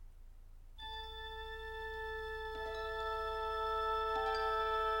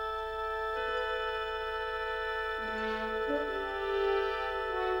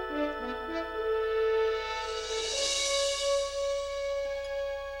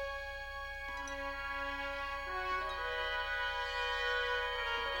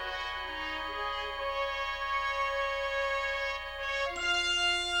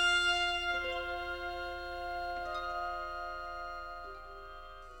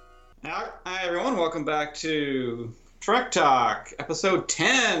Hi, everyone. Welcome back to Trek Talk, episode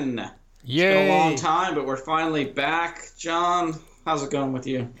 10. It's been a long Yay! time, but we're finally back. John, how's it going with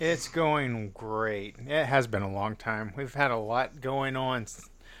you? It's going great. It has been a long time. We've had a lot going on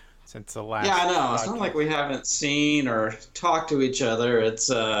since the Yeah, I last know. It's not like podcast. we haven't seen or talked to each other. It's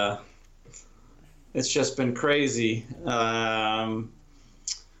just been crazy.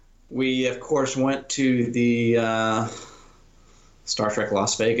 We of course went to the Star Trek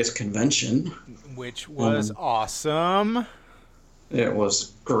Las Vegas convention. Which was Um, awesome. it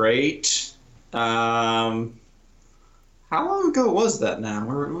was great. Um, How long ago was that now?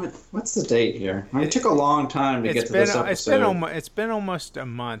 What's the date here? I mean, it took a It, long time to it's get to been this it's been episode, almost it's been almost a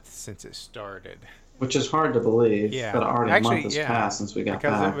month since it started. which is hard to believe Yeah, that already a month actually, has yeah, passed since we got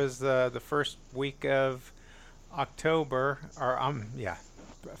because it back. was the first week of October, or yeah,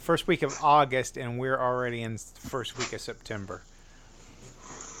 first week of August, and we're already in the first week of September.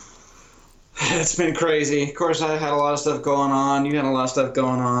 It's been crazy. Of course, I had a lot of stuff going on. You had a lot of stuff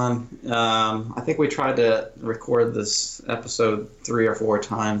going on. I think we tried to record this episode 3 or 4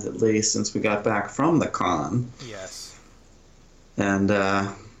 times at least since we got back from the con, Yes. and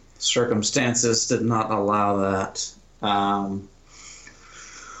circumstances did not allow that.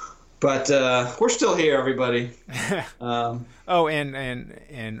 But we're still here, everybody. Um, Oh,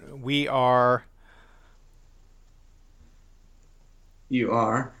 and we are. you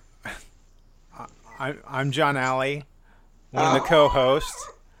are. I'm John Alley, one of the Oh, co-hosts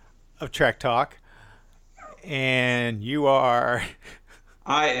of Trek Talk, and you are.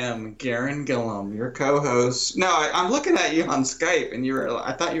 I am Garen Gillum, your co-host. No, I'm looking at you on Skype, and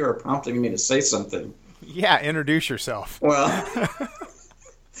I thought you were prompting me to say something. Yeah, introduce yourself. Well,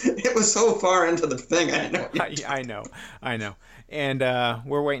 it was so far into the thing, I didn't know what you were I talking. know, I know, and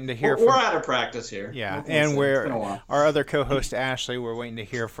we're waiting to hear We're from. out of practice here. Yeah, What can I and say? It's been we're a while. our other co-host Ashley. We're waiting to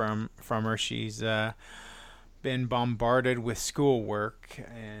hear from her. She's been bombarded with schoolwork,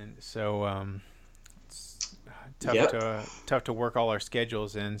 and so it's Yep. tough to work all our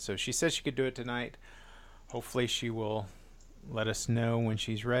schedules in. So she says she could do it tonight. Hopefully, she will let us know when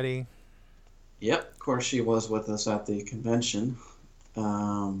she's ready. Yep. Of course, she was with us at the convention.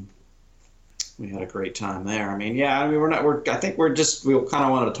 Um, we had a great time there. I mean, yeah. I mean, we're not. I think we kind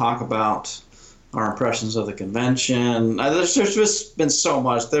of wanted to talk about our impressions of the convention. There's just been so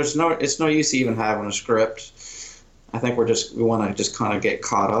much. It's no use even having a script. I think we want to just kind of get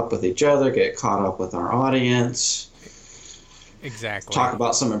caught up with each other, get caught up with our audience, talk Exactly.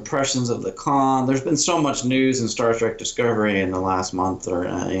 about some impressions of the con. There's been so much news in Star Trek Discovery in the last month, or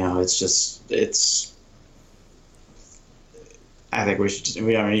it's. I think we should just, I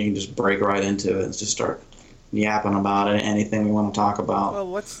mean, you can just break right into it and just start yapping about it, anything we want to talk about. Well,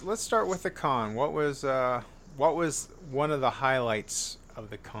 let's start with the con. What was one of the highlights of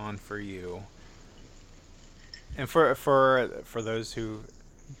the con for you? And for those who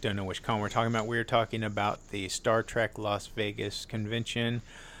don't know which con we're talking about, we're talking about the Star Trek Las Vegas convention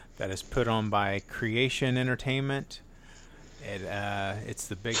that is put on by Creation Entertainment. It's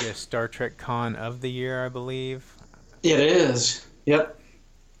the biggest Star Trek con of the year, I believe. It is. Yep.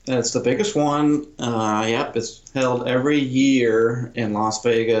 It's the biggest one. Yep, it's held every year in Las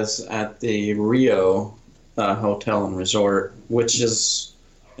Vegas at the Rio Hotel and Resort, it's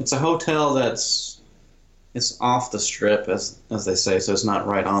a hotel it's off the strip, as they say, so it's not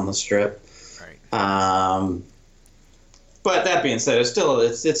right on the strip. Right. Um, but that being said,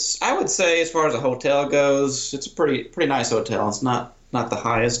 it's I would say as far as a hotel goes, it's a pretty nice hotel. It's not the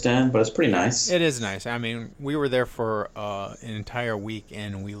highest end, but it's pretty nice. It is nice. I mean, we were there for an entire week,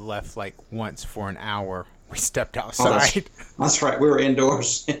 and we left like once for an hour. We stepped Oh, outside. that's right. We were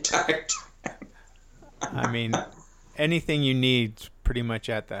indoors the entire time. I mean, anything you need pretty much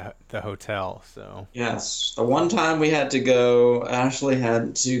at the hotel. So Yes, the one time we had to go, Ashley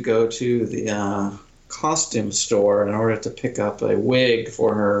had to go to the costume store in order to pick up a wig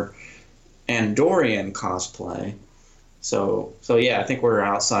for her Andorian cosplay. So yeah, I think we were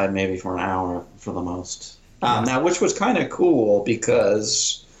outside maybe for an hour for the most. yeah, Now, which was kind of cool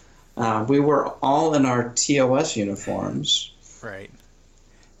because we were all in our TOS uniforms right.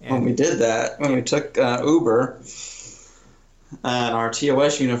 when we And did that. When we took Uber and our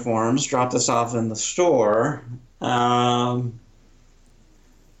TOS uniforms, dropped us off in the store. Um,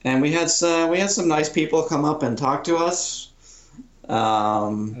 and we had some nice people come up and talk to us.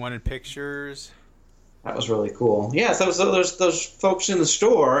 Um, wanted pictures. that was really cool. Yeah, so there's those folks in the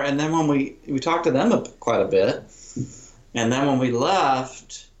store, and then when we talked to them quite a bit, and then when we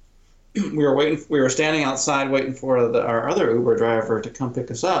left, we were standing outside waiting for our other Uber driver to come pick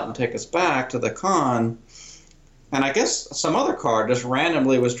us up and take us back to the con. And I guess some other car just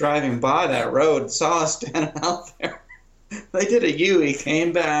randomly was driving by that road, saw us standing out there. They did a U.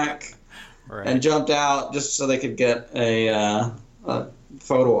 Came back Right. and jumped out just so they could get a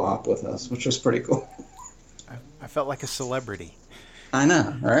photo op with us, which was pretty cool. I felt like a celebrity. I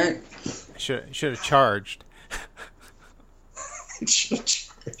know, right? I should have charged. Should have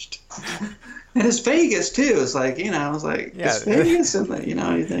charged. And it's Vegas too. It's like, it's like it's Vegas, and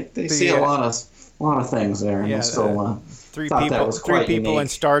they see a lot of things there, and still three thought that was quite people unique. in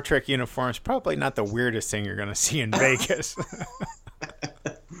Star Trek uniforms. Probably not the weirdest thing you're going to see in Vegas.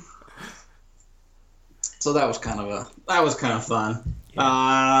 So that was kind of fun.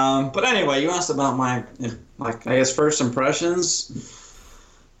 Yeah. But anyway, you asked about my I guess first impressions.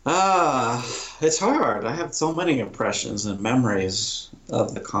 It's hard. I have so many impressions and memories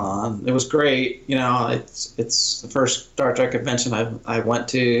of the con. It was great. It's the first Star Trek convention I went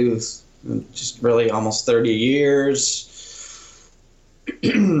to in just really almost 30 years.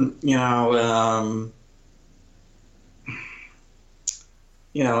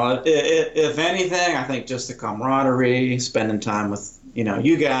 If anything, I think just the camaraderie, spending time with,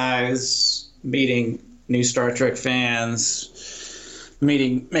 you guys, meeting new Star Trek fans,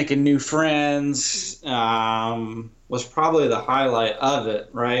 making new friends, was probably the highlight of it,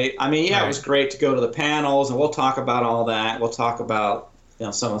 right? I mean, It was great to go to the panels, and we'll talk about all that. We'll talk about,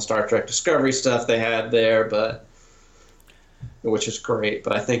 some of the Star Trek Discovery stuff they had there, which is great.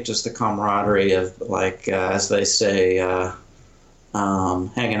 But I think just the camaraderie of, as they say,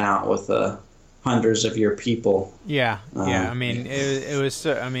 hanging out with hundreds of your people. Yeah. I mean, it was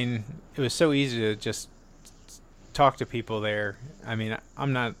so easy to just talk to people there. I mean,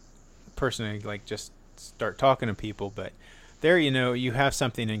 I'm not personally just start talking to people, but there, you have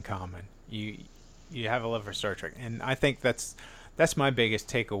something in common. You have a love for Star Trek, and I think that's my biggest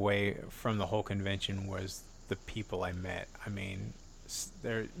takeaway from the whole convention was the people I met. I mean,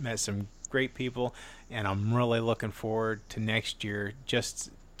 met some great people, and I'm really looking forward to next year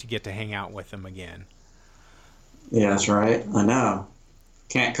just to get to hang out with them again. Yeah, that's right. I know.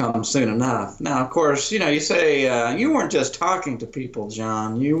 Can't come soon enough. Now, of course, you say you weren't just talking to people,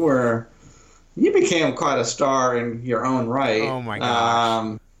 John. You became quite a star in your own right. Oh my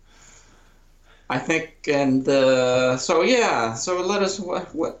gosh. I think, and so let us.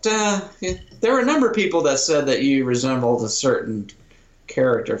 What there were a number of people that said that you resembled a certain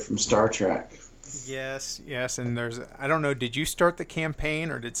character from Star Trek. Yes, and I don't know, did you start the campaign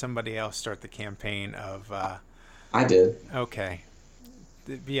or did somebody else start the campaign of I did. Okay.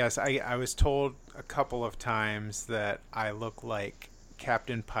 Yes, I was told a couple of times that I look like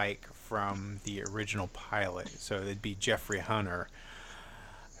Captain Pike from the original pilot. So it'd be Jeffrey Hunter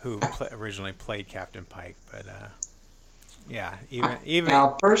who originally played Captain Pike, but even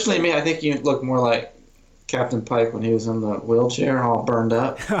now, personally, me, I think you look more like Captain Pike when he was in the wheelchair, all burned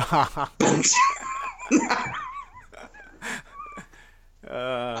up.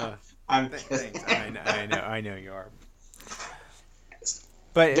 I'm kidding. I know you are.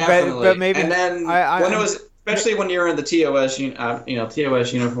 But definitely. But maybe. And then when it was, especially when you're in the TOS,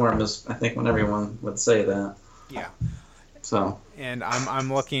 TOS uniform is, I think, when everyone would say that. Yeah. So. And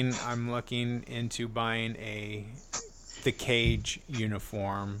I'm looking into buying the Cage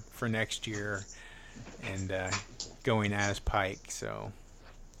uniform for next year, and going as Pike. So.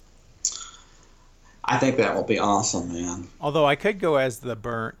 I think that will be awesome, man. Although I could go as the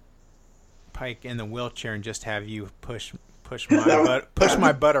burnt Pike in the wheelchair and just have you push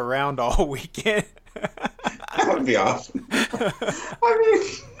my butt around all weekend. That would be awesome. I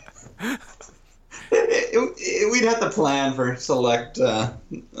mean, we'd have to plan for select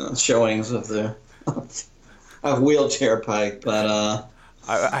showings of of wheelchair Pike, but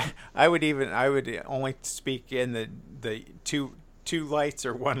I would only speak in the two lights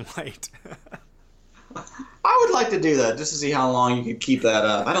or one light. I would like to do that just to see how long you could keep that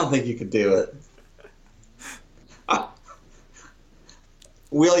up. I don't think you could do it.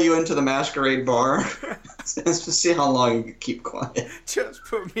 Wheel you into the masquerade bar just to see how long you could keep quiet. Just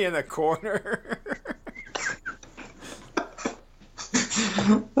put me in a corner.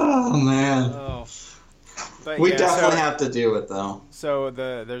 Oh man. Oh. We definitely have to do it though. So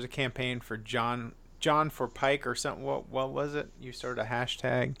there's a campaign for John for Pike or something. What was it? You started a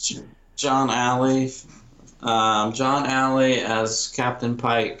hashtag. John Alley as Captain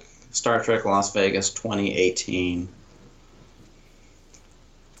Pike, Star Trek Las Vegas 2018.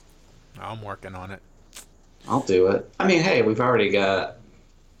 I'm working on it. I'll do it. I mean, hey, I've got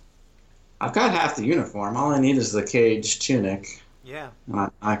half the uniform. All I need is the Cage tunic. Yeah.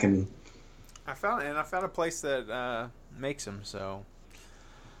 I can. I found a place that makes them. So.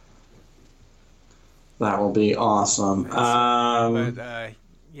 That will be awesome. But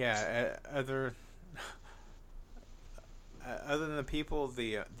yeah, other than the people,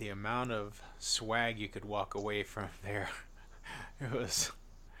 the amount of swag you could walk away from there, it was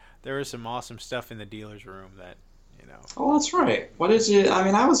there was some awesome stuff in the dealer's room that you know. Oh, that's right. What is it? I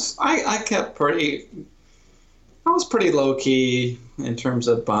mean, I kept pretty. I was pretty low key in terms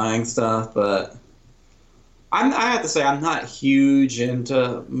of buying stuff, but I have to say I'm not huge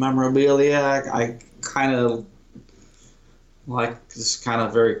into memorabilia. I kind of like just kind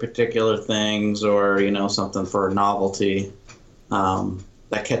of very particular things, or something for novelty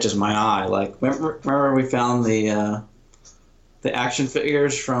that catches my eye. Like remember we found the action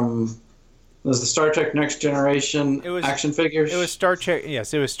figures from was the Star Trek Next Generation action figures. It was Star Trek.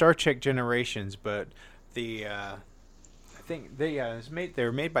 Yes, it was Star Trek Generations, but I think they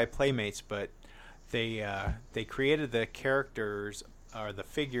were made by Playmates, but they created the characters or the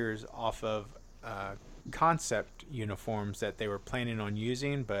figures off of concept uniforms that they were planning on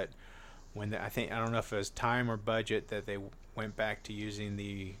using, but when I don't know if it was time or budget that they went back to using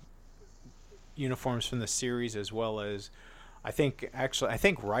the uniforms from the series, as well as I think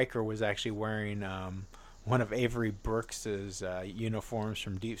Riker was actually wearing one of Avery Brooks's uniforms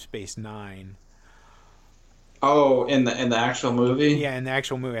from Deep Space Nine. Oh, in the actual movie? Yeah, in the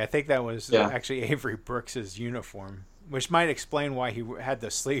actual movie. I think that was actually Avery Brooks's uniform, which might explain why he had the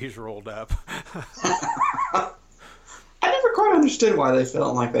sleeves rolled up. I never quite understood why they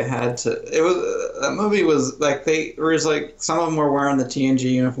felt like they had to. It was that movie was like some of them were wearing the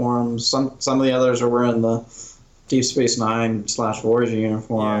TNG uniforms, some of the others are wearing the Deep Space Nine / Voyager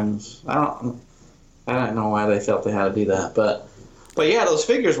uniforms. Yeah. I don't know why they felt they had to do that, but yeah, those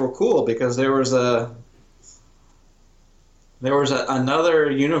figures were cool because there was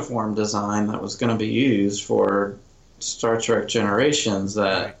another uniform design that was going to be used for Star Trek Generations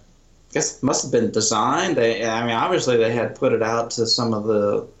that I guess must have been designed. Obviously they had put it out to some of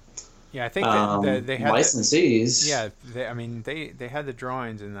the I think they had licensees. They had the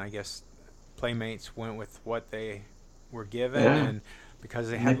drawings, and I guess Playmates went with what they were given, and because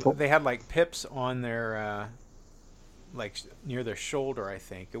they had like pips on their like near their shoulder. I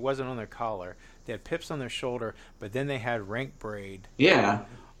think it wasn't on their collar. They had pips on their shoulder, but then they had rank braid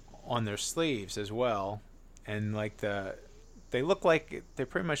on their sleeves as well, and like they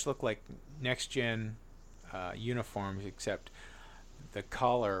pretty much look like next gen uniforms, except the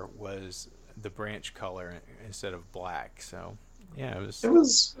collar was the branch color instead of black. So yeah, it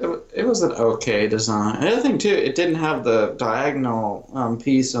was an okay design. Another thing too, it didn't have the diagonal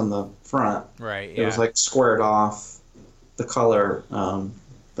piece on the front. Right. It was like squared off the color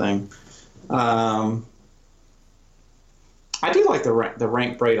thing. I do like the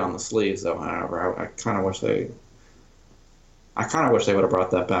rank braid on the sleeves, though. However, I kind of wish they would have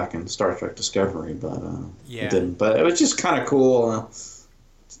brought that back in Star Trek Discovery, but it didn't. But it was just kind of cool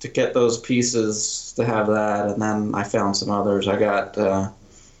to get those pieces to have that, and then I found some others. I got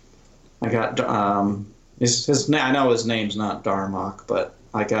his I know his name's not Darmok, but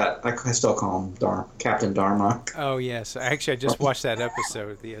I still call him Captain Darmok. Oh yes, actually I just watched that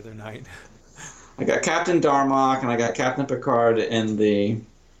episode the other night. I got Captain Darmok and I got Captain Picard in the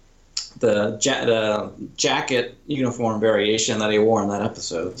jacket uniform variation that he wore in that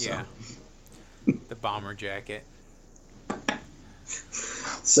episode. So. Yeah, the bomber jacket.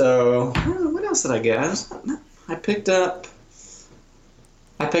 So what else did I get? I picked up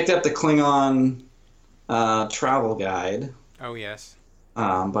the Klingon travel guide. Oh yes.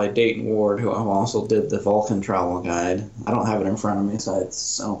 By Dayton Ward, who also did the Vulcan travel guide. I don't have it in front of me, so I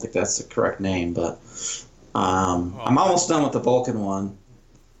don't think that's the correct name, but I'm almost done with the Vulcan one,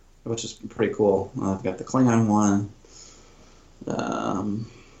 which is pretty cool. I've got the Klingon one.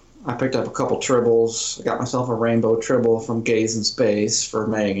 I picked up a couple tribbles. I got myself a rainbow tribble from Gaze in Space for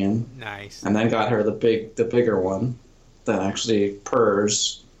Megan. Nice. And then got her the bigger one that actually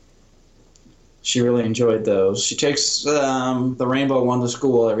purrs. She really enjoyed those. She takes the rainbow one to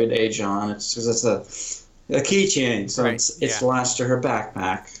school every day, John. It's because it's a keychain, so it's latched to her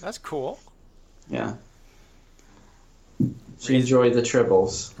backpack. That's cool. Yeah. She enjoyed the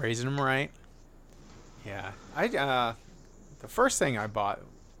tribbles. Raising them right. Yeah. The first thing I bought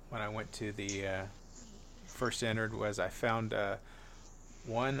when I went to the first entered was I found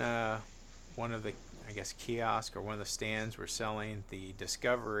one of the kiosk or one of the stands were selling the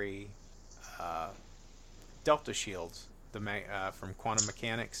Discovery Delta shields, from Quantum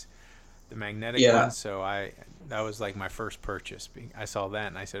Mechanics, the magnetic ones. So that was like my first purchase. I saw that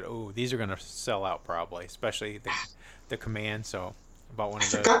and I said, "Oh, these are going to sell out probably, especially the command." So I bought one of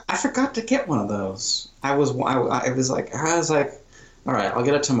those. I forgot to get one of those. I was like, all right, I'll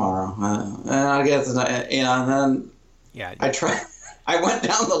get it tomorrow. And I'll get it, and then Yeah. I tried. I went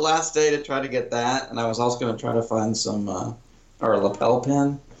down the last day to try to get that, and I was also going to try to find some or a lapel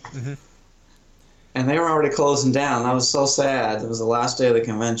pin. Mm-hmm. And they were already closing down. I was so sad. It was the last day of the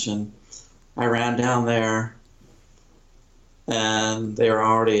convention. I ran down there, and they were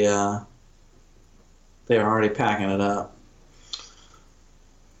already packing it up.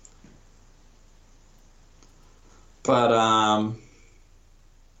 But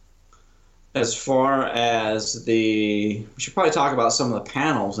as far as we should probably talk about some of the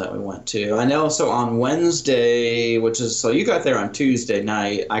panels that we went to. I know, so on Wednesday, so you got there on Tuesday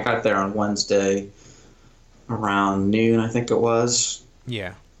night. I got there on Wednesday around noon, I think it was.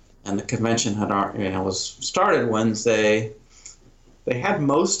 Yeah. And the convention was started Wednesday. They had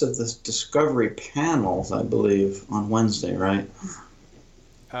most of the Discovery panels, I believe, on Wednesday, right?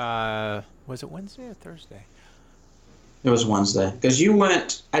 Was it Wednesday or Thursday? It was Wednesday. Because you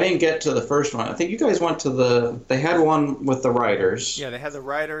went, I didn't get to the first one. I think you guys went to they had one with the writers. Yeah, they had the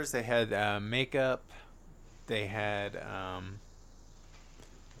writers, they had makeup, they had... and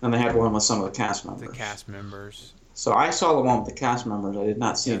they had one with some of the cast members. The cast members. So I saw the one with the cast members. I did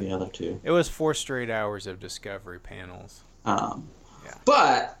not see the other two. It was 4 straight hours of Discovery panels.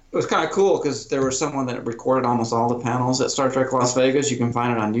 But it was kind of cool because there was someone that recorded almost all the panels at Star Trek Las Vegas. You can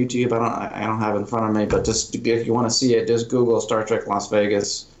find it on YouTube. I don't have it in front of me, but just if you want to see it, just Google Star Trek Las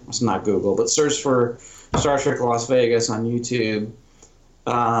Vegas. It's not Google, but search for Star Trek Las Vegas on YouTube.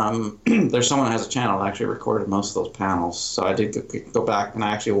 There's someone that has a channel that actually recorded most of those panels. So I did go back and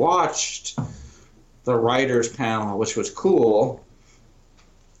I actually watched the writers panel, which was cool.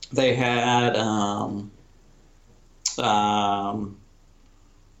 They had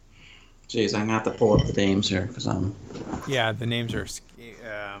geez, I'm gonna have to pull up the names here because I'm. Yeah, the names are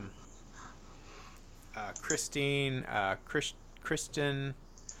Christine, Kristen.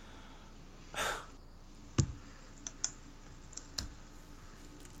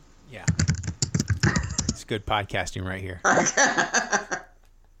 Yeah, it's good podcasting right here.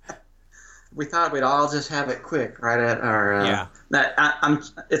 We thought we'd all just have it quick, right at our. Yeah.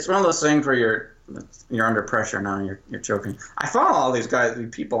 It's one of those things where you're under pressure now. And you're choking. I follow all these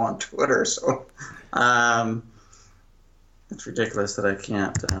people on Twitter, so it's ridiculous that I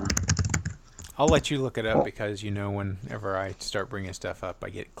can't. I'll let you look it up because whenever I start bringing stuff up, I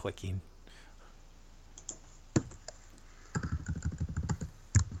get clicking.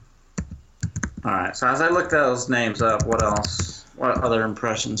 All right. So as I look those names up, what else? What other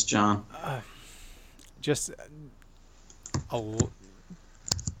impressions, John? Just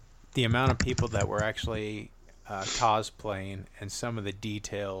the amount of people that were actually cosplaying, and some of the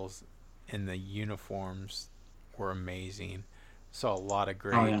details in the uniforms were amazing. Saw a lot of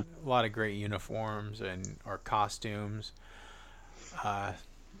great uniforms or costumes.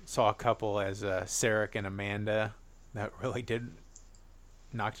 Saw a couple as Sarek and Amanda that really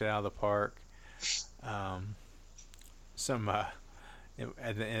knocked it out of the park. Some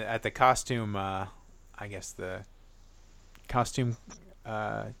at the costume, I guess the costume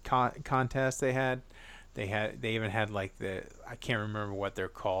contest they even had like I can't remember what they're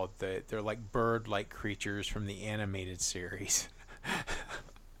called. They're like bird-like creatures from the animated series.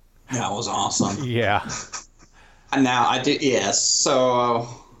 That was awesome. Yeah. And now I did, yes. So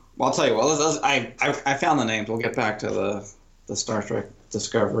well, I'll tell you what. I found the names. We'll get back to the Star Trek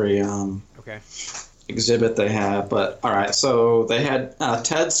Discovery Okay. exhibit they had. But all right, so they had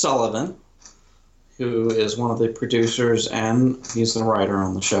Ted Sullivan, who is one of the producers and he's the writer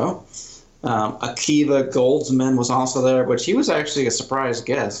on the show. Akiva Goldsman was also there, but he was actually a surprise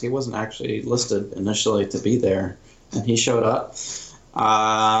guest. He wasn't actually listed initially to be there, and he showed up.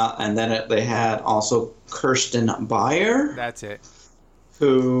 And then they had also Kirsten Beyer. That's it.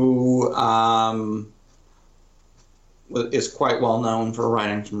 Who is quite well known for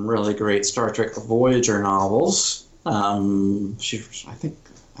writing some really great Star Trek Voyager novels. I think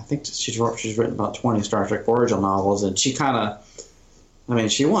she's written about 20 Star Trek Voyager novels, and she kind of,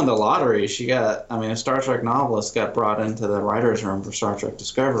 she won the lottery. She got, a Star Trek novelist got brought into the writer's room for Star Trek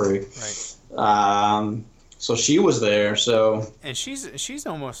Discovery. Right. So she was there. So. And she's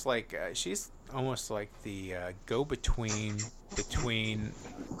almost like the go-between between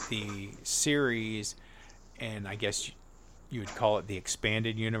the series and I guess you would call it the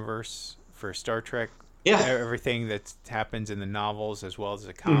expanded universe for Star Trek. Yeah. Everything that happens in the novels as well as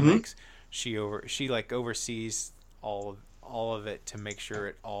the comics, she oversees all of it to make sure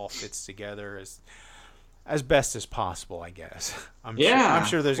it all fits together as best as possible, I guess. I'm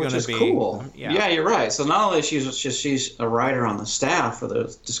sure there's going to be cool. Yeah, you're right. So not only she's a writer on the staff for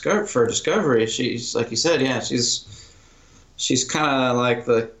Discovery, she's like you said, she's kind of like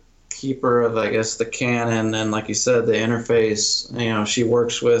the keeper of, I guess, the canon, and like you said, the interface. You know, she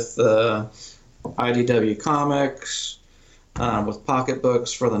works with IDW Comics, with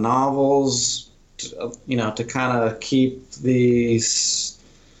pocketbooks for the novels. You know, to kind of keep the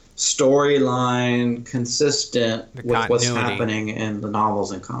storyline consistent The with what's continuity. happening in the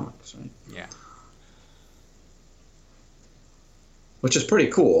novels and comics, right? Yeah. Which is pretty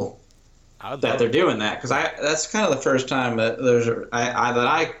cool I would that love they're doing that, because I that's kind of the first time that that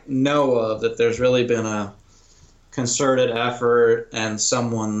I know of that there's really been a concerted effort and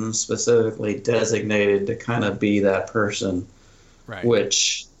someone specifically designated to kind of be that person, right.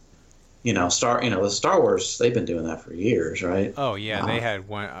 which the Star Wars, they've been doing that for years, right? Oh yeah, they had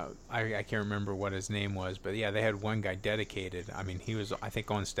one. I can't remember what his name was, but yeah, they had one guy dedicated. I mean, he was I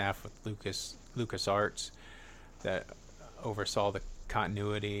think on staff with Lucas Arts that oversaw the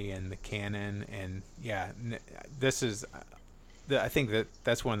continuity and the canon. And yeah, this is. I think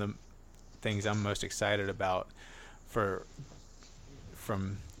that's one of the things I'm most excited about for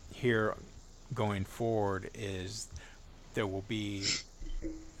from here going forward is there will be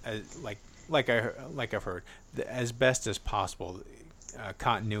like I've heard as best as possible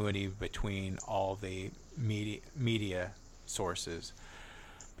continuity between all the media sources,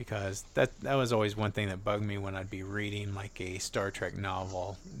 because that was always one thing that bugged me when I'd be reading like a Star Trek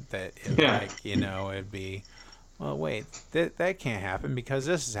novel that Yeah, it'd be, well, wait, that can't happen because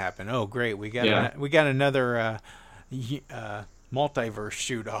this has happened. Oh great, yeah. we got another multiverse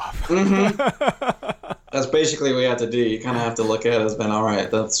shoot off. That's basically what you have to do. You kind of have to look at it as being, all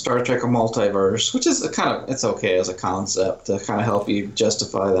right, the Star Trek multiverse, which is it's okay as a concept to kind of help you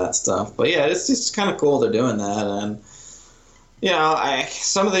justify that stuff. But yeah, it's just kind of cool they're doing that. And,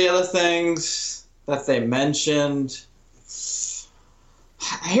 some of the other things that they mentioned,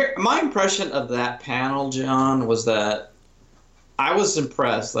 my impression of that panel, John, was that I was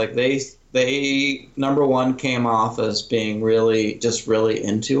impressed. Like they number one came off as being really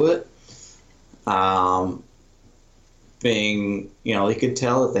into it. You could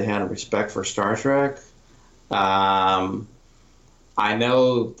tell that they had a respect for Star Trek. I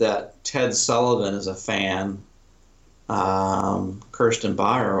know that Ted Sullivan is a fan. Kirsten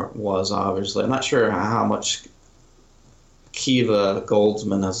Beyer was, obviously. I'm not sure how much Kiva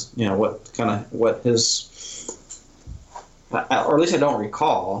Goldsman is, what his, or at least I don't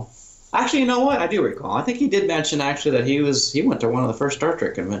recall. Actually, you know what? I do recall. I think he did mention actually that he went to one of the first Star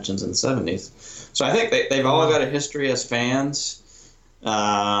Trek conventions in the 70s. So I think they've all got a history as fans,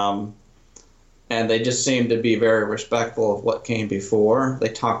 and they just seem to be very respectful of what came before. They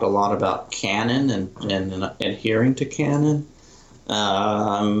talked a lot about canon and adhering to canon.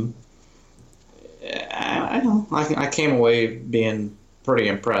 I came away being pretty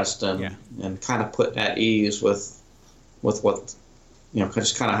impressed and kind of put at ease with what,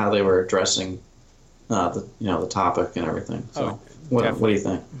 just kind of how they were addressing the topic and everything. So, what do you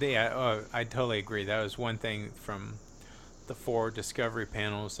think? Yeah, I totally agree. That was one thing from the 4 Discovery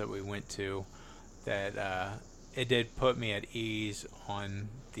panels that we went to that it did put me at ease on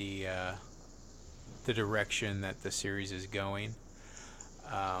the direction that the series is going.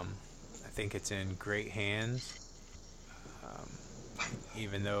 I think it's in great hands.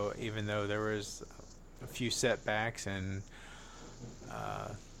 Even though there was a few setbacks and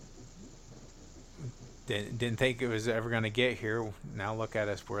didn't think it was ever going to get here. Now look at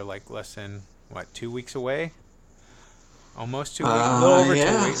us. We're like less than 2 weeks away. Almost 2 weeks. A little over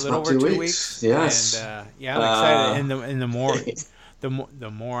 2 weeks. Little over 2 weeks. Yes. And I'm excited. And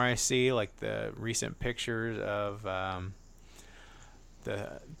the more I see like the recent pictures of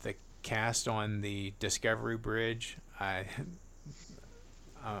the cast on the Discovery Bridge, I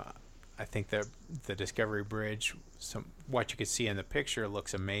think that the Discovery Bridge, what you could see in the picture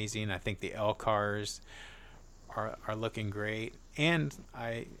looks amazing. I think the LCARs are looking great, and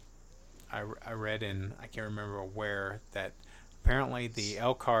I read in, I can't remember where, that apparently the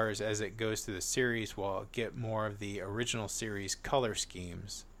LCARs, as it goes through the series, will get more of the original series color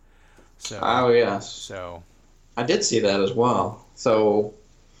schemes. So, oh yes. So I did see that as well. So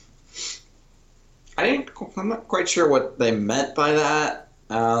I'm not quite sure what they meant by that,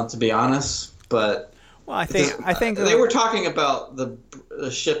 to be honest. But well, I think they were talking about the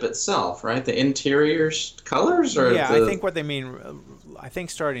ship itself, right? The interior colors, or yeah, I think what they mean. I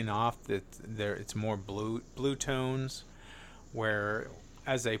think starting off that it's more blue tones, where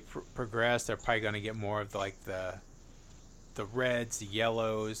as they progress, they're probably going to get more of the reds, the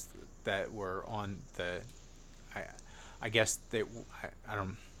yellows that were on the. I guess they. I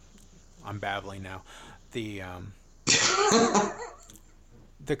don't. I'm babbling now. The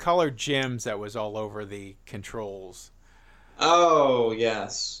the colored gems that was all over the controls. Oh,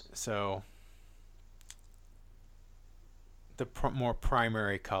 yes. So the more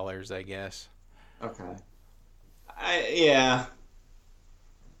primary colors, I guess. Okay. Yeah.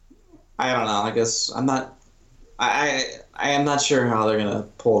 I don't know. I guess I'm not. I am not sure how they're gonna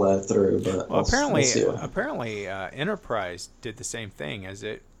pull that through, but Well, we'll apparently, see what happens. Enterprise did the same thing as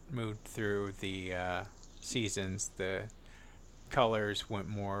it moved through the seasons. The colors went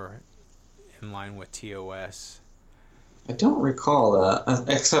more in line with TOS. I don't recall that,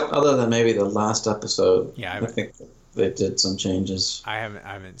 except other than maybe the last episode. Yeah, I think they did some changes. I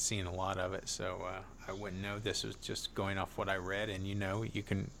haven't seen a lot of it, so I wouldn't know. This was just going off what I read, and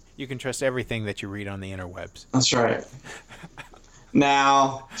you can trust everything that you read on the interwebs. That's right.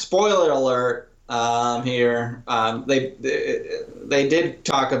 Now, spoiler alert. Here, they did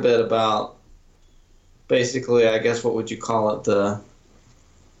talk a bit about basically, I guess, what would you call it, the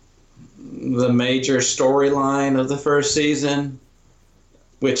major storyline of the first season,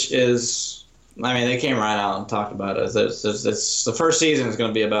 which is, I mean, they came right out and talked about it. The first season is going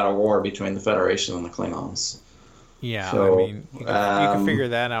to be about a war between the Federation and the Klingons. Yeah, I So, mean, you can figure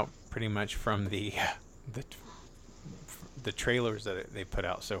that out pretty much from the the trailers that they put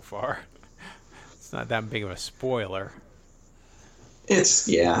out so far. It's not that big of a spoiler. it's,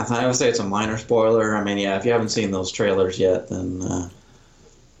 yeah, I would say it's a minor spoiler. I mean, yeah, if you haven't seen those trailers yet, then I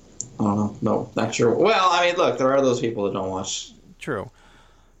don't know. No, not sure. Well, I mean, look, there are those people that don't watch True.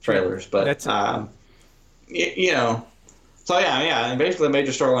 True. trailers, but That's you know. So yeah, and basically the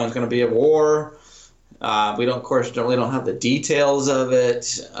major storyline is going to be a war. We don't, of course, don't really don't have the details of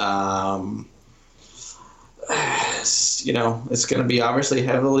it. It's going to be obviously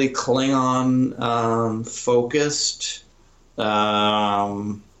heavily Klingon focused.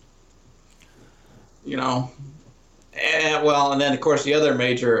 Um, you know, and then of course the other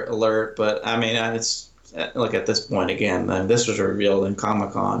major alert. But I mean, it's look at this point again. And this was revealed in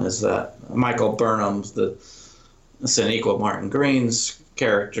Comic Con is that Michael Burnham's the Sonequa Martin Green's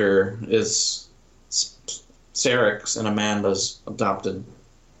character is Sarek's and Amanda's adopted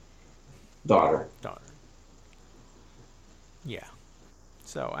daughter. daughter. Yeah.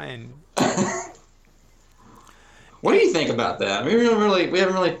 So and What do you think about that? I mean, we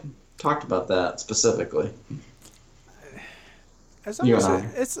haven't really talked about that specifically. as long You as and I.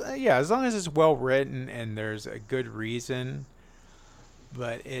 it's yeah, as long as it's well written and there's a good reason,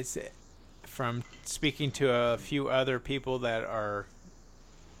 but it's from speaking to a few other people that are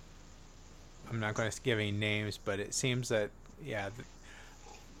I'm not going to give any names, but it seems that yeah,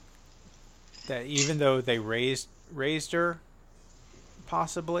 that even though they raised her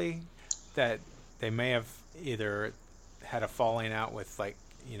possibly that they may have either had a falling out with like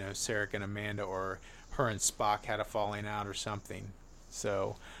Sarek and Amanda or her and Spock had a falling out or something.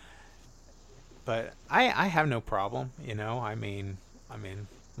 So but I have no problem, I mean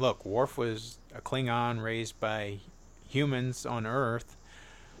look, Worf was a Klingon raised by humans on Earth.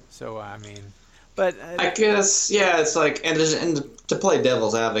 So I mean but I guess yeah, it's like and to play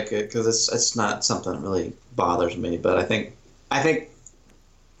devil's advocate because it's not something that really bothers me, but I think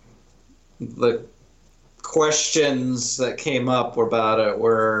the questions that came up about it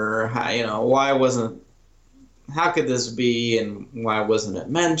were why wasn't how could this be and why wasn't it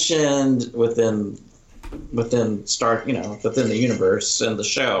mentioned within Star within the universe and the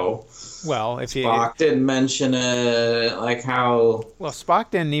show. well, if you Spock didn't mention it, like how well,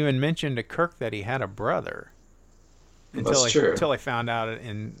 Spock didn't even mention to Kirk that he had a brother that's true. until I found out it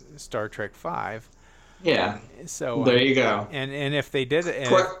in Star Trek Five. Yeah, So there you go. and if they did it,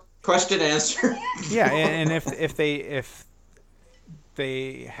 Question answer. yeah, and if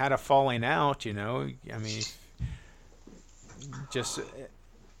they had a falling out, I mean, just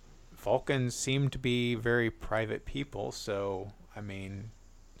Vulcans seem to be very private people, so I mean,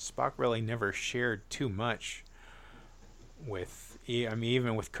 Spock really never shared too much with, I mean,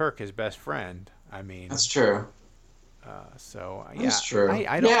 even with Kirk, his best friend. I mean, That's true. so yeah, That's true.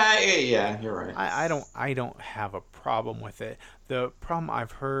 I don't. Yeah, you're right. I don't have a problem with it. The problem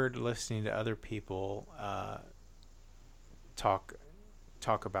I've heard listening to other people talk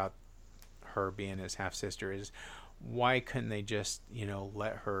about her being his half sister is why couldn't they just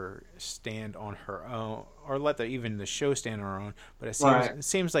let her stand on her own or let even the show stand on her own? But Right. it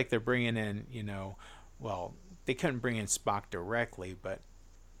seems like they're bringing in well, they couldn't bring in Spock directly, but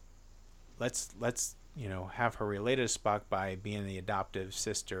let's have her related to Spock by being the adoptive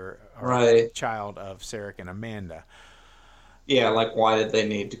sister or Right. child of Sarek and Amanda. Yeah, like why did they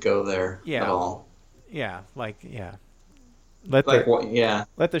need to go there at Yeah, all? yeah, like yeah. Let Like the what? Yeah.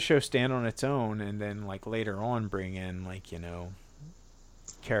 let the show stand on its own, and then like later on bring in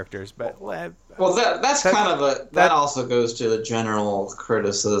characters. But well, that's kind of that also goes to the general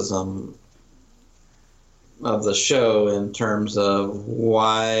criticism of the show in terms of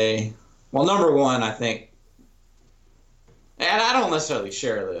why. Well, number one, I think, and I don't necessarily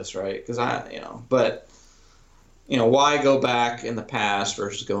share this, right? Because but why go back in the past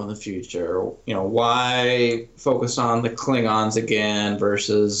versus go in the future? Why focus on the Klingons again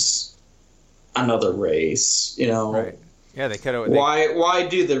versus another race? Right. Yeah, they could have. Why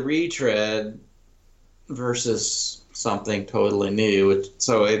do the retread versus something totally new?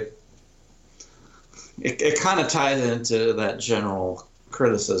 So it kind of ties into that general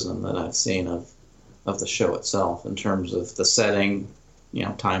criticism that I've seen of the show itself in terms of the setting,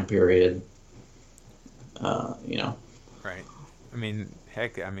 time period. Right. I mean,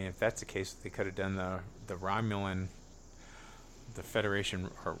 heck, if that's the case, they could have done the Romulan, the Federation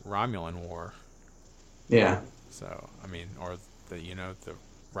or Romulan War. Yeah. So, or the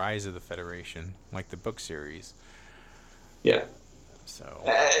Rise of the Federation, like the book series. Yeah. So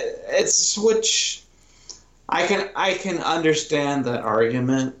it's which I can understand that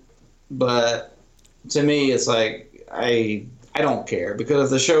argument, but to me, it's like I don't care, because if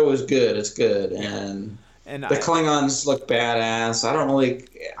the show is good, it's good, and the Klingons look badass. I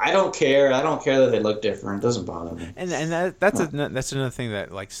don't care. I don't care that they look different. It doesn't bother me. And that's another thing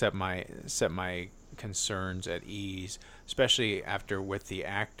that set my concerns at ease, especially after with the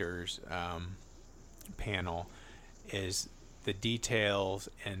actors panel, is the details,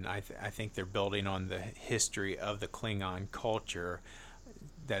 and I think they're building on the history of the Klingon culture,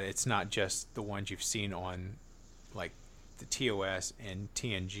 that it's not just the ones you've seen on like the TOS and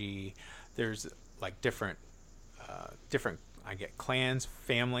TNG. There's like different I get clans,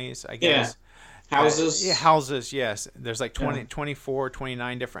 families, I guess. Yeah. Houses. Houses, yes. There's like 24,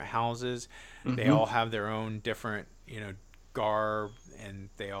 29 different houses. Mm-hmm. They all have their own different, garb, and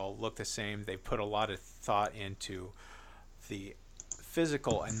they all look the same. They put a lot of thought into the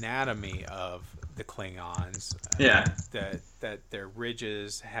physical anatomy of the Klingons. Yeah. That their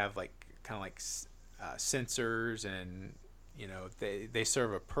ridges have kind of like sensors, and they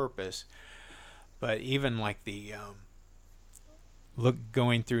serve a purpose. But even like the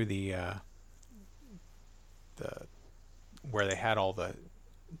going through the where they had all the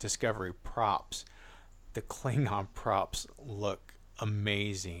Discovery props, the Klingon props look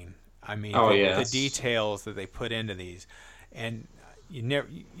amazing. The details that they put into these, and you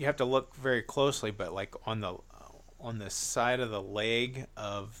have to look very closely, but like on the side of the leg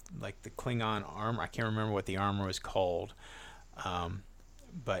of like the Klingon armor, I can't remember what the armor was called,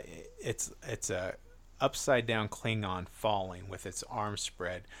 but it's a upside down Klingon falling with its arms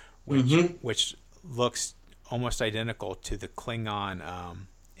spread, which looks almost identical to the Klingon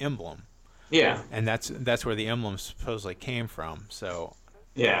emblem. Yeah, and that's where the emblem supposedly came from. So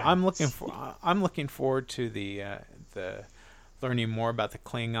yeah, I'm looking forward to the learning more about the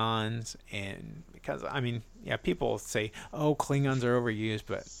Klingons, and because people say, oh, Klingons are overused,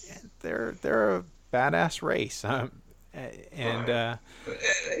 but they're a badass race. Yeah,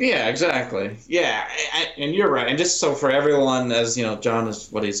 exactly. Yeah, and you're right. And just so for everyone, as John is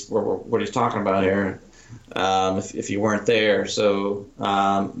what he's talking about here. If you weren't there, so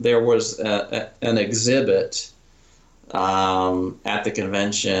there was an exhibit at the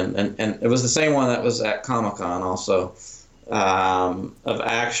convention, and it was the same one that was at Comic-Con also, of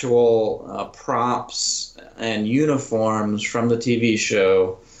actual props and uniforms from the TV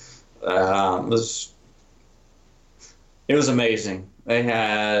show. It was amazing. They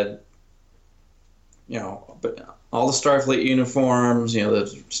had, all the Starfleet uniforms,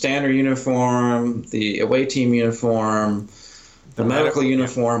 the standard uniform, the away team uniform, the medical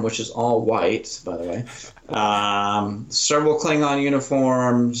uniform, which is all white, by the way. Several Klingon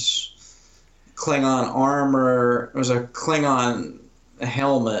uniforms, Klingon armor. There was a Klingon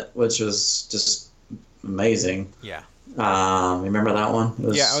helmet, which was just amazing. Yeah. Remember that one?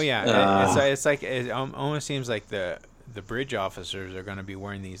 It's like it almost seems like the bridge officers are going to be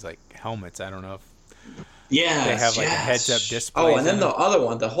wearing these like helmets. I don't know if they have like a heads-up display. Oh, and then the other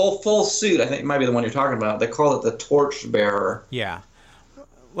one, the whole full suit, I think might be the one you're talking about. They call it the torchbearer. Yeah.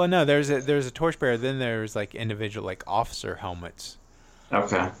 Well, no, there's a torchbearer. Then there's like individual like officer helmets.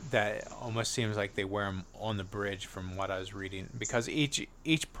 Okay. That almost seems like they wear them on the bridge, from what I was reading, because each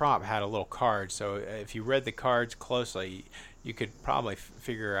prop had a little card. So if you read the cards closely, you could probably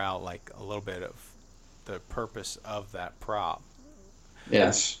figure out like a little bit of the purpose of that prop.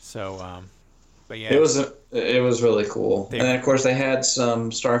 Yes. So, but yeah, it was really cool. And then of course they had some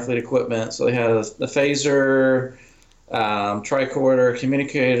Starfleet equipment. So they had the phaser, tricorder,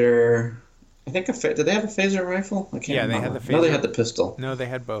 communicator, I think did they have a phaser rifle? I can't Yeah, they had remember. the No, they phaser. had the pistol. No, they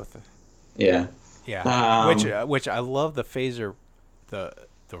had both. Yeah. Yeah, which Um, which I love the phaser, the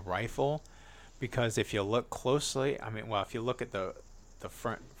the rifle, because if you look closely, I mean, well, if you look at the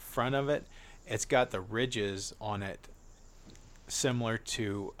front of it, it's got the ridges on it similar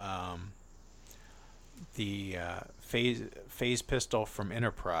to the phase pistol from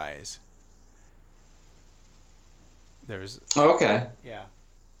Enterprise. There's oh, okay. yeah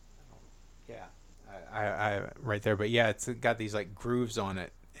yeah I right there, but yeah, it's got these like grooves on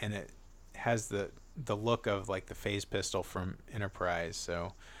it, and it has the look of like the phase pistol from Enterprise.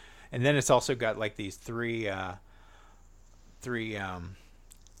 So, and then it's also got like these three I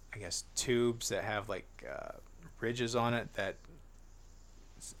guess tubes that have like ridges on it that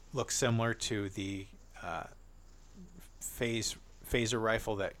look similar to the uh, phaser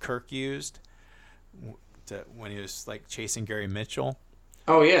rifle that Kirk used when he was like chasing Gary Mitchell.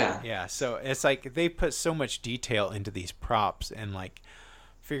 Oh yeah. Yeah, so it's like they put so much detail into these props and like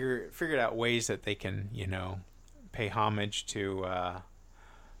figured out ways that they can pay homage to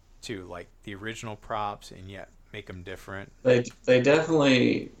like the original props and yet make them different. They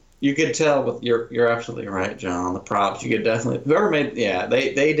definitely, you could tell with you're absolutely right, John. The props, you could definitely, whoever made, yeah,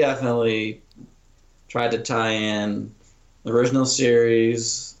 they definitely tried to tie in the original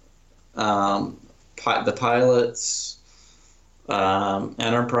series, the pilots,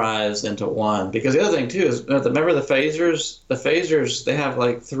 Enterprise into one. Because the other thing too is, remember the phasers? The phasers, they have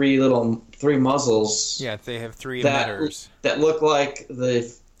like three muzzles. Yeah, they have three that emitters that look like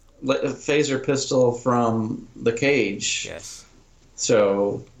the phaser pistol from the Cage. Yes.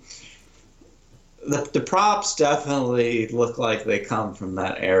 So the props definitely look like they come from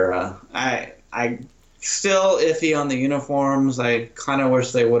that era. I still iffy on the uniforms. I kind of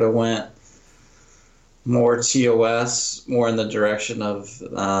wish they would have went more TOS, more in the direction of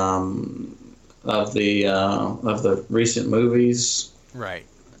the recent movies. Right.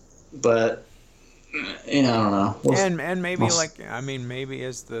 But I don't know. And maybe maybe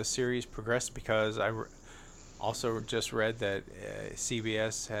as the series progressed, because also just read that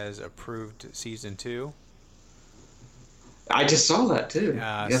CBS has approved season 2. I just saw that too.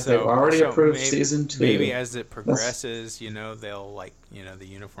 Yes, So they've already approved maybe, season 2. Maybe as it progresses, they'll the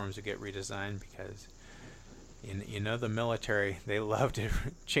uniforms will get redesigned, because the military, they love to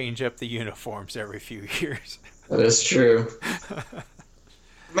change up the uniforms every few years. That is true.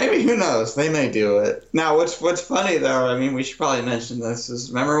 Maybe, who knows? They may do it. Now, what's funny though, I mean, we should probably mention this, is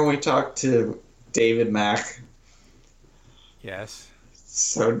remember when we talked to David Mack? Yes.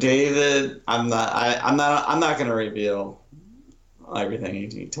 So David, I'm not going to reveal everything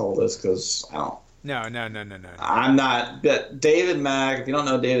he told us, because I don't. No. I'm not. But David Mack, if you don't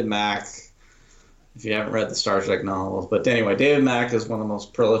know David Mack, if you haven't read the Star Trek novels, but anyway, David Mack is one of the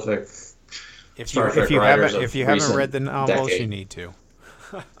most prolific Star Trek writers if you haven't read the novels, decade. you need to.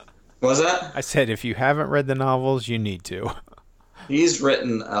 What was that? I said if you haven't read the novels, you need to. He's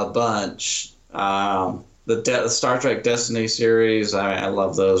written a bunch. The Star Trek Destiny series, I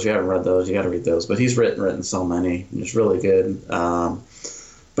love those. If you haven't read those, you got to read those. But he's written so many. It's really good.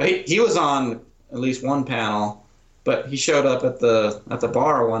 But he was on at least one panel. But he showed up at the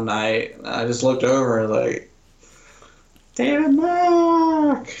bar one night. I just looked over and like, David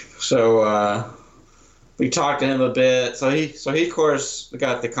Mack. So we talked to him a bit. So he of course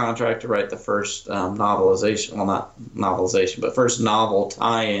got the contract to write the first novelization. Well, not novelization, but first novel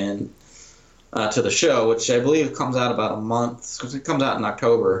tie-in to the show, which I believe comes out about a month, because it comes out in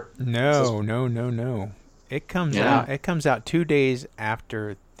October. No. It comes out. It comes out 2 days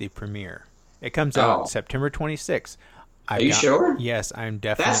after the premiere. It comes out September 26th. Are you sure? Yes, I'm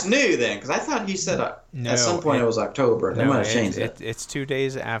definitely. That's new then, because I thought he said at some point it was October. They might have changed it. It's 2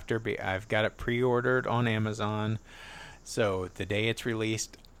 days after. I've got it pre-ordered on Amazon, so the day it's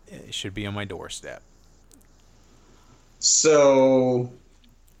released, it should be on my doorstep. So,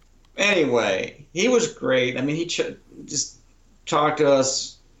 anyway, he was great. I mean, he just talked to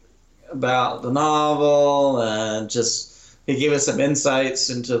us about the novel, and just he gave us some insights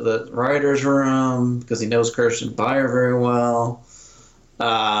into the writer's room, because he knows Kirsten Beyer very well.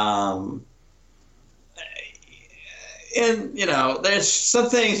 And, there's some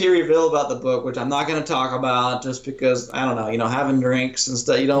things he revealed about the book, which I'm not going to talk about, just because, I don't know, having drinks and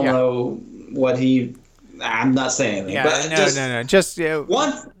stuff, you don't know what I'm not saying anything. Yeah, but no. Just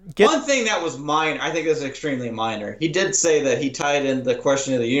one thing that was minor, I think is extremely minor. He did say that he tied in the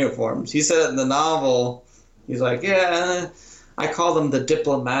question of the uniforms. He said in the novel, he's like, yeah, I call them the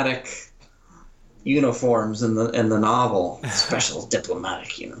diplomatic uniforms in the novel, special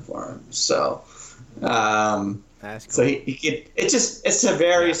diplomatic uniforms. So, That's cool. So it's a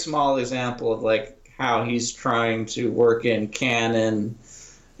very Yeah. small example of like how he's trying to work in canon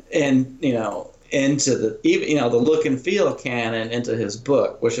and into the even the look and feel of canon into his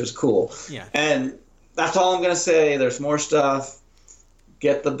book, which is cool. Yeah. And that's all I'm gonna say. There's more stuff.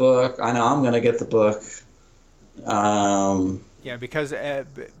 Get the book. I know I'm gonna get the book. Yeah, because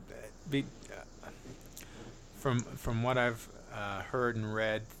be, from what I've heard and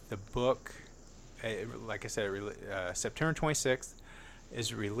read, the book, like I said, September 26th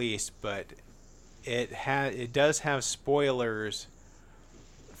is released, but it does have spoilers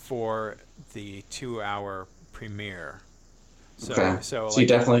for the 2-hour premiere. So, Okay. so So you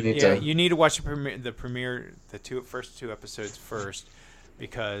definitely need to. you need to watch the premiere, the first two episodes first,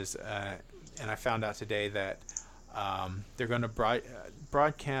 because and I found out today that they're going to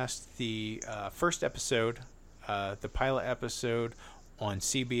broadcast the first episode, the pilot episode, on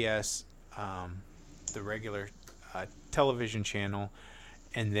CBS, the regular television channel,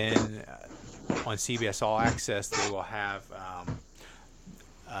 and then on CBS All Access they will have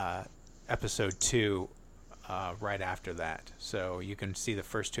episode 2 right after that. So you can see the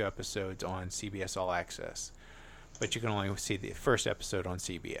first 2 episodes on CBS All Access, but you can only see the first episode on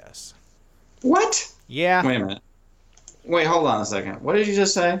CBS. What? Yeah. Wait a minute. Wait, hold on a second. What did you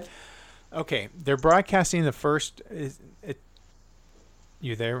just say? Okay, they're broadcasting the first.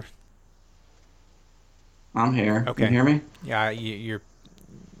 You there? I'm here. Okay. Can you hear me? Yeah, your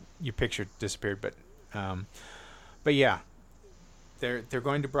picture disappeared, but yeah, they're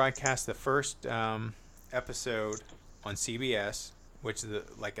going to broadcast the first episode on CBS, which is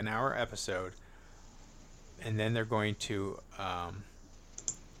like an hour episode, and then they're going to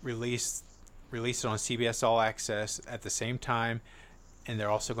release it on CBS All Access at the same time, and they're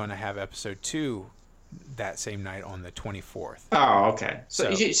also going to have episode 2 that same night on the 24th. Oh, okay.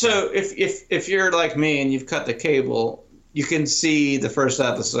 So So- if you're like me and you've cut the cable, you can see the first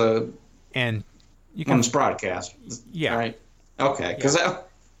episode And you when can it's broadcast. yeah. Right. Okay. Because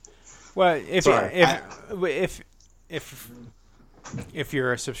Well, Sorry, if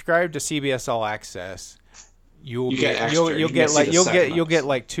you're subscribed to CBS All Access, you'll You get extra. You get to see the you'll segments. get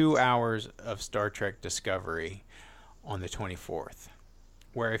like 2 hours of Star Trek Discovery on the 24th.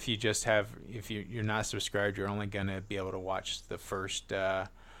 Where if you're not subscribed, you're only going to be able to watch the first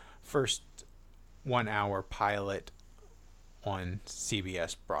 1 hour pilot on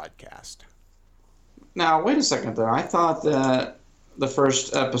CBS broadcast. now wait a second though. I thought that the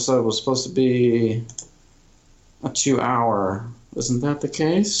first episode was supposed to be a 2-hour. Isn't that the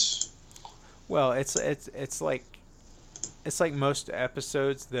case? Well, it's like most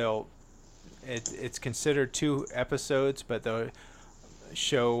episodes. It's considered 2 episodes, but they'll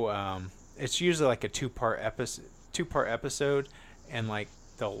show it's usually like a 2-part episode, and like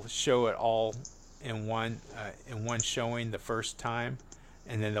they'll show it all in one showing the first time,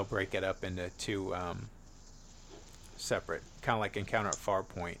 and then they'll break it up into 2 separate, kind of like Encounter at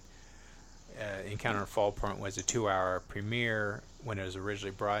Farpoint. Encounter at Farpoint was a 2-hour premiere when it was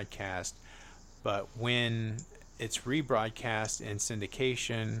originally broadcast, but when it's rebroadcast in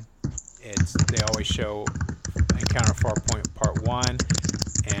syndication, they always show Encounter at Farpoint Part 1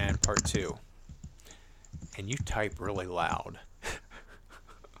 and Part 2. And you type really loud.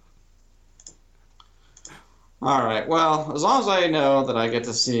 All right. Well, as long as I know that I get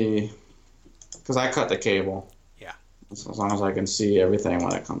to see, because I cut the cable. Yeah. As long as I can see everything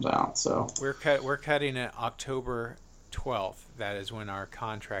when it comes out. So. We're cutting it October 12th. That is when our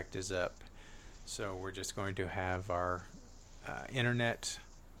contract is up. So we're just going to have our internet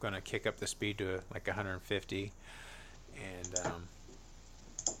going to kick up the speed to like 150, and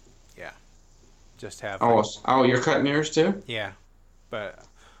yeah, just have. Oh, you're cutting yours too? Yeah, but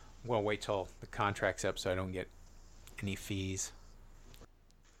we'll wait till the contract's up so I don't get any fees.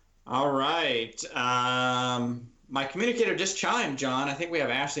 All right. My communicator just chimed, John. I think we have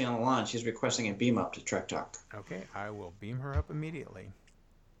Ashley on the line. She's requesting a beam up to Trek Talk. Okay, I will beam her up immediately.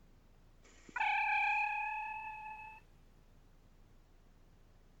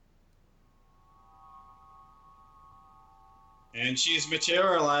 And she's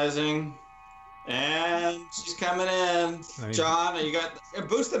materializing. And she's coming in. John, you got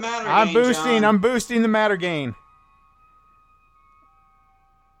boost the matter gain, I'm boosting. John. I'm boosting the matter gain.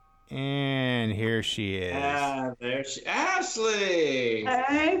 And here she is. There she, Ashley.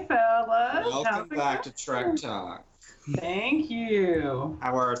 Hey, fellas. Welcome back to Trek Talk. Thank you.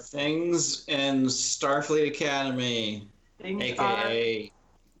 How are things in Starfleet Academy, Things aka?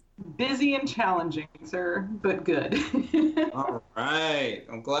 are busy and challenging, sir, but good. All right.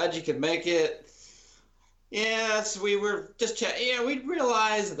 I'm glad you could make it. Yes, we were just chatting. Yeah, we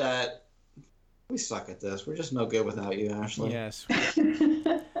realized that We suck at this. We're just no good without you, Ashley. Yes.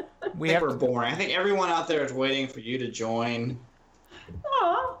 We're boring. I think everyone out there is waiting for you to join.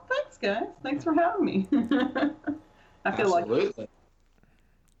 Oh, thanks, guys. Thanks for having me. I feel Absolutely.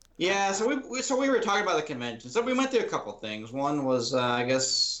 Yeah, so we were talking about the convention. So we went through a couple things. One was, I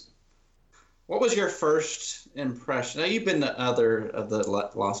guess, what was your first impression? Now, you've been to other of the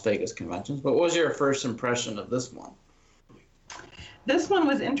Las Vegas conventions, but what was your first impression of this one? This one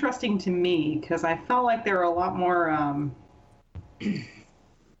was interesting to me because I felt like there were a lot more,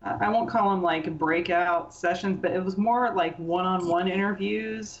 I won't call them like breakout sessions, but it was more like one-on-one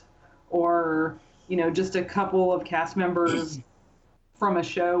interviews or, just a couple of cast members from a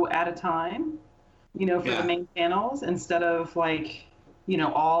show at a time, for the main panels instead of like,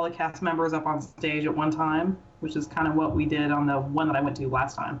 all the cast members up on stage at one time, which is kind of what we did on the one that I went to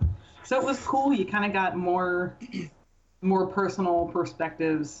last time. So it was cool. You kind of got more personal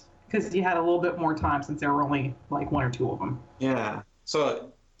perspectives because you had a little bit more time since there were only like one or two of them. Yeah.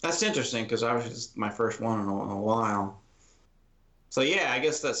 So that's interesting because obviously it's my first one in a while. So yeah, I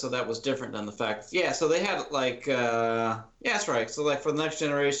guess that was different than the fact. Yeah, so they had like yeah, that's right. So like for the Next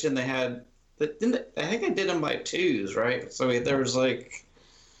Generation, they had I think they did them by twos, right? So there was like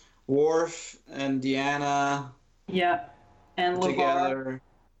Worf and Deanna. Yeah, and LeVar. Together.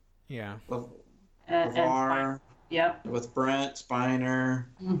 Yeah. LeVar. Yep. With Brent Spiner.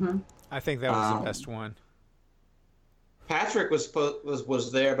 Mm-hmm. I think that was the best one. Patrick was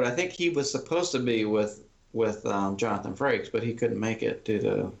there, but I think he was supposed to be with Jonathan Frakes, but he couldn't make it due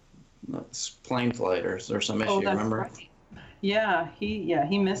to plane flight or some issue. Remember? Right. Yeah,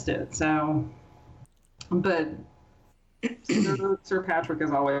 he missed it. So, but Sir Patrick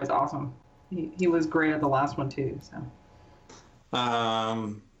is always awesome. He was great at the last one too.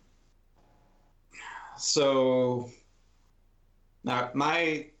 So now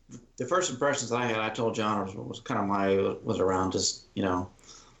the first impressions I had, I told John was around just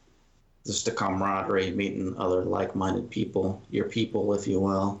just the camaraderie, meeting other like-minded people, your people, if you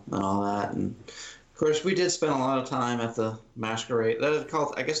will, and all that. And of course, we did spend a lot of time at the masquerade. That is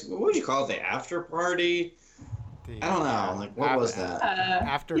called, I guess, what would you call it? The after party? I don't know. Like, what was that?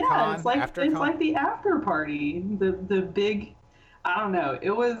 After con? Yeah, it's like the after party. The big, I don't know.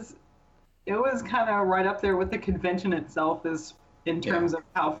 It was kind of right up there with the convention itself, is in terms of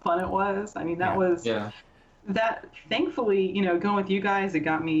how fun it was. I mean, that was. Yeah. That, thankfully, going with you guys, it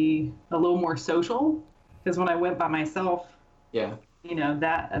got me a little more social, because when I went by myself, the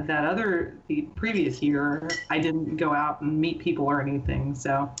previous year, I didn't go out and meet people or anything.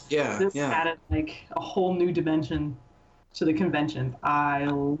 So this added like a whole new dimension to the convention. I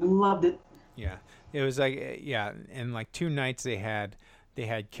loved it. Yeah, it was like and like 2 nights they had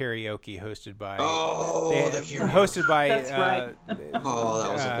karaoke hosted by hosted by That's right. that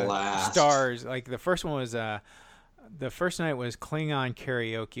was a blast. Stars. Like the first one was the first night was Klingon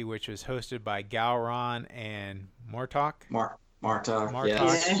karaoke, which was hosted by Gowron and Martok. Martok.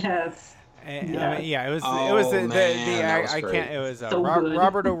 Yes. And, I mean, yeah, it was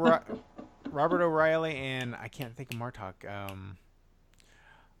Robert O'Reilly and I can't think of Martok.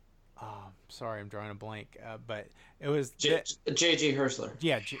 Sorry, I'm drawing a blank. But it was J.G. Hertzler.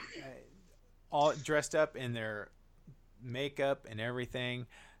 Yeah, all dressed up in their makeup and everything,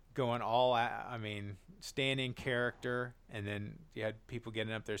 going all out. I mean, standing character, and then you had people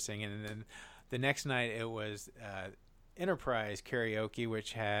getting up there singing. And then the next night it was Enterprise karaoke,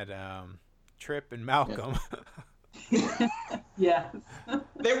 which had Trip and Malcolm. Yes.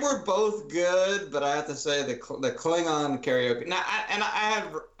 They were both good, but I have to say the Klingon karaoke. Now,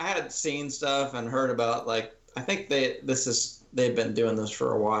 I had seen stuff and heard about, like, I think they've been doing this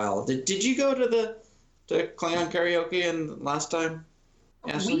for a while. Did you go to the Klingon karaoke last time?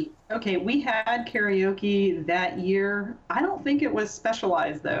 Ashley? We had karaoke that year. I don't think it was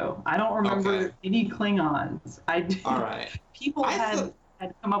specialized though. I don't remember any Klingons. All right. People had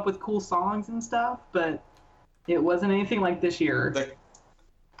come up with cool songs and stuff, but it wasn't anything like this year.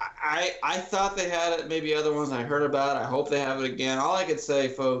 I thought they had it, maybe other ones I heard about. I hope they have it again. All I could say,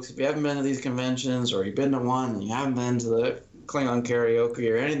 folks, if you haven't been to these conventions or you've been to one and you haven't been to the Klingon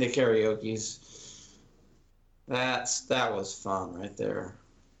karaoke or any of the karaoke's, that was fun right there.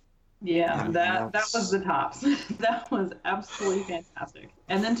 Yeah, that was the tops. That was absolutely fantastic.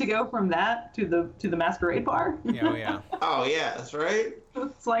 And then to go from that to the masquerade bar. Oh yeah, that's right.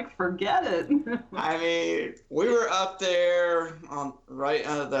 It's like, forget it. I mean, we were up there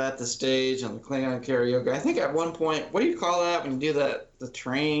at the stage on the Klingon karaoke. I think at one point, what do you call that when you do that? The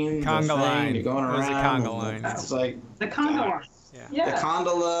train, conga line. You're going around. It was a conga line. It's like the conga line. Yeah. The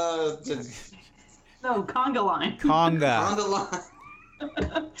condola. No, conga line. Conga. Conga line.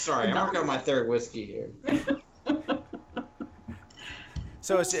 Sorry, I'm working on my third whiskey here.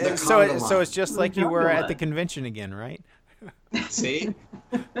 So it's just like you were at the convention again, right? See?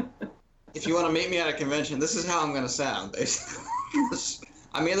 If you want to meet me at a convention, this is how I'm going to sound, basically.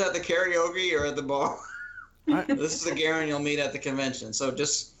 I'm either at the karaoke or at the bar. This is the Garen you'll meet at the convention. So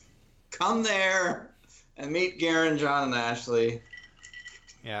just come there and meet Garen, John, and Ashley.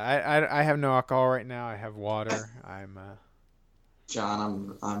 Yeah, I have no alcohol right now. I have water. I'm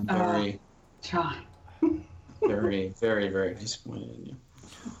John, I'm very, John. very, very, very disappointed in you.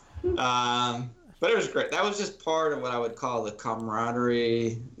 But it was great. That was just part of what I would call the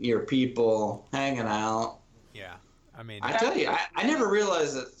camaraderie, your people hanging out. Yeah, I mean, I tell you, I never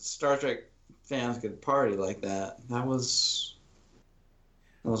realized that Star Trek fans could party like that. That was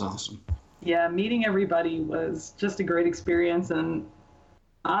awesome. Yeah, meeting everybody was just a great experience, and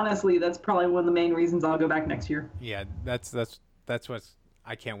honestly, that's probably one of the main reasons I'll go back next year. Yeah, that's what's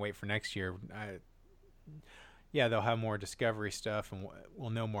I can't wait for next year. Yeah, they'll have more Discovery stuff, and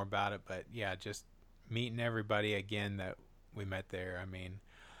we'll know more about it. But yeah, just meeting everybody again that we met there. I mean,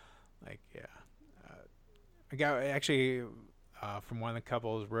 like, yeah, I got actually from one of the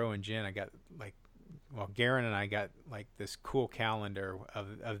couples, Ro and Jen. I got Garen and I got like this cool calendar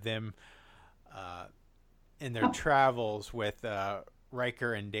of them in their travels with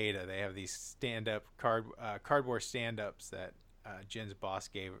Riker and Data. They have these stand-up cardboard stand-ups that Jen's boss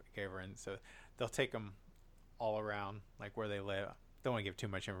gave her, and so they'll take them all around, like where they live. Don't want to give too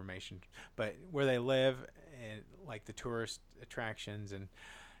much information, but where they live and like the tourist attractions, and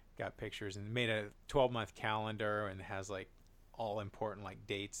got pictures, and made a 12-month calendar, and has like all important like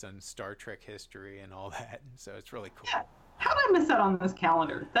dates on Star Trek history and all that. So it's really cool. Yeah. How did I miss out on this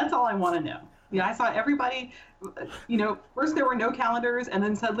calendar? That's all I want to know. Yeah, I saw everybody, first there were no calendars, and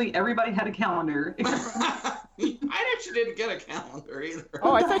then suddenly everybody had a calendar. I actually didn't get a calendar either.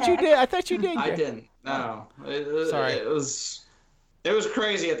 Oh, I thought you did. I didn't. No. Sorry. It was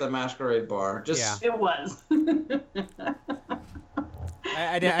crazy at the Masquerade Bar. Yeah. It was.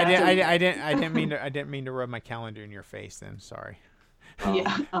 I didn't mean to rub my calendar in your face. Then sorry.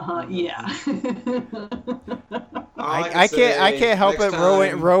 Yeah. Yeah. I can't help it.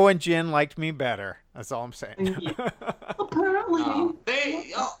 Ro and Jen liked me better. That's all I'm saying. Yeah. Apparently.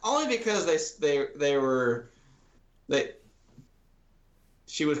 They only because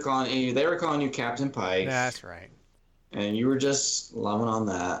she was calling you. They were calling you Captain Pike. That's right. And you were just loving on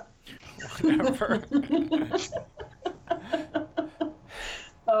that. Whatever.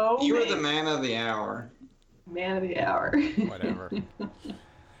 Oh. You were the man of the hour. Man of the hour. Whatever.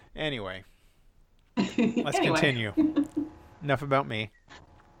 Anyway, let's continue. Enough about me.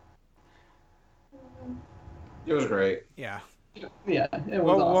 It was great. Yeah. Yeah, it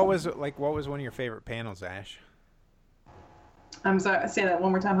was awesome. What was one of your favorite panels, Ash? I'm sorry, say that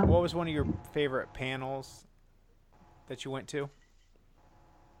one more time. Huh? What was one of your favorite panels that you went to?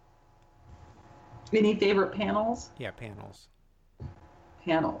 Any favorite panels? Yeah, panels.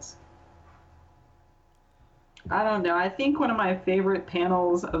 Panels. I don't know. I think one of my favorite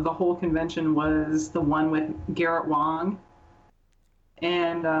panels of the whole convention was the one with Garrett Wang.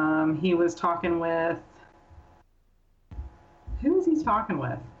 And he was talking with... Who was he talking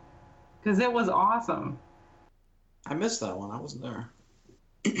with? Because it was awesome. I missed that one. I wasn't there.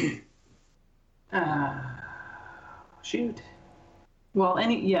 Shoot. Well,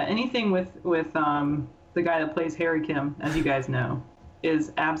 anything with the guy that plays Harry Kim, as you guys know,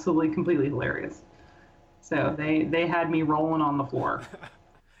 is absolutely completely hilarious. So they had me rolling on the floor.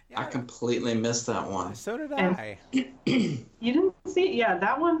 I completely missed that one. So did I. You didn't see it? Yeah,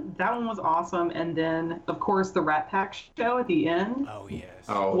 that one was awesome. And then, of course, the Rat Pack show at the end. Oh yes.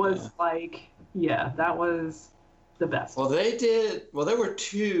 Was that was the best. Well, there were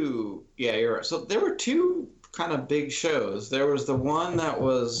two. Yeah, you're right. So there were two kind of big shows. There was the one that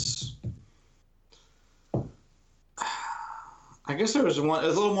was. I guess there was one. It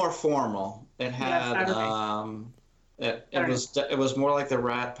was a little more formal. It had it was more like the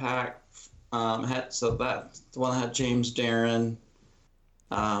Rat Pack. Had so that the one that had James Darren.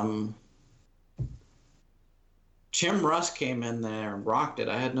 Tim Russ came in there and rocked it.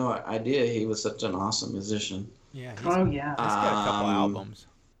 I had no idea he was such an awesome musician. Yeah. He's got a couple albums.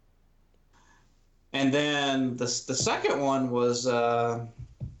 And then the second one was I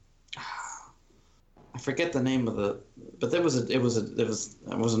forget the name of but it was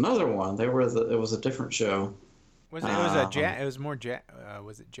another one. It was a different show. Was it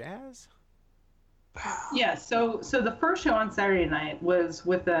jazz? Yeah. So the first show on Saturday night was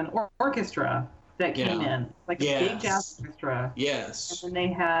with an orchestra that came in, like a big jazz orchestra. Yes. And then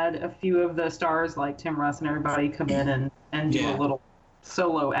they had a few of the stars like Tim Russ and everybody come in and do a little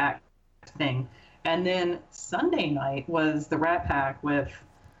solo act thing. And then Sunday night was the Rat Pack with.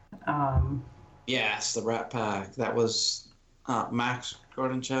 Yes, the Rat Pack. That was Max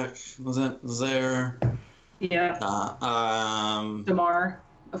Gordonchek was there. Yeah. Damar,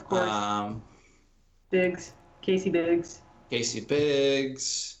 of course. Biggs, Casey Biggs.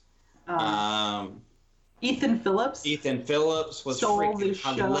 Ethan Phillips. Ethan Phillips was freaking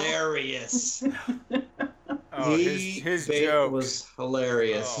hilarious. His joke was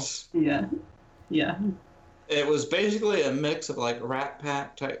hilarious. Oh. Yeah. Yeah. It was basically a mix of like Rat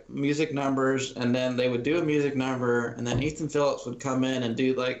Pack type music numbers, and then they would do a music number, and then Ethan Phillips would come in and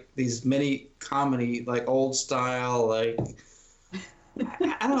do like these mini comedy, like old style, like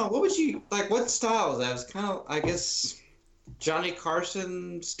I don't know, what style was that? It was kind of, I guess, Johnny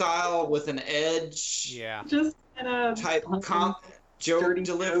Carson style with an edge. Yeah. Just kind of type joke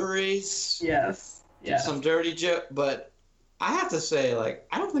deliveries. Yes. Yeah. Some dirty joke, but I have to say, like,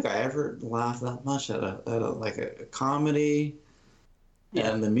 I don't think I ever laughed that much at a comedy. Yeah.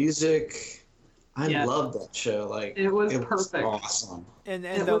 And the music, I loved that show. Like, it was perfect. Awesome. And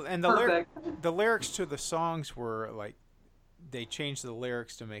the lyrics to the songs were like, they changed the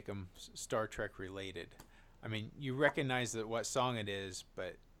lyrics to make them Star Trek related. I mean, you recognize what song it is,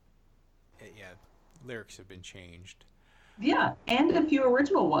 but lyrics have been changed. Yeah, and a few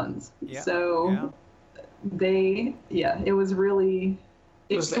original ones. Yeah. So it was really.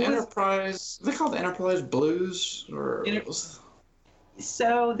 It was the Enterprise. They called it Enterprise Blues, or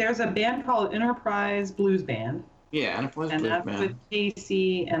so there's a band called Enterprise Blues Band. Yeah, Enterprise Blues Band. And that's with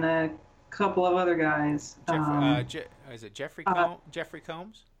Casey and a couple of other guys. Is it Jeffrey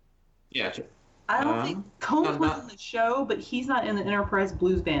Combs? Yeah. I don't think Combs was in the show, but he's not in the Enterprise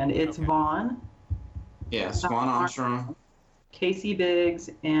Blues Band. It's Vaughn. Yes, Vaughn Armstrong. Casey Biggs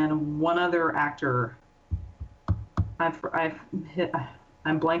and one other actor. I'm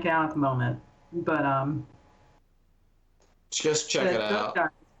blanking out at the moment, but just check it out. Guys,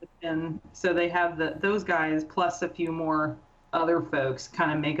 and so they have those guys plus a few more other folks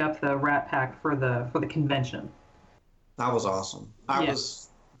kind of make up the Rat Pack for the convention. That was awesome.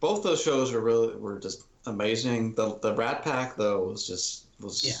 Both those shows were just amazing. The Rat Pack though was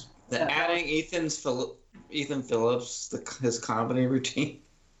adding Ethan Phillips, his comedy routine.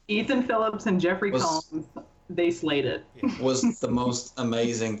 Ethan Phillips and Jeffrey Combs, they slayed it. Was the most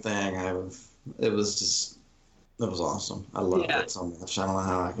amazing thing It was awesome. I loved it so much. I don't know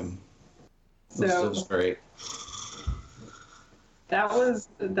how I can. It was great. That was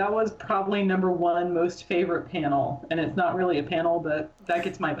probably number one most favorite panel, and it's not really a panel, but that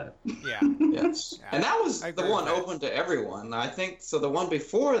gets my vote. Yeah. Yes. And that was the one open to everyone. I think so. The one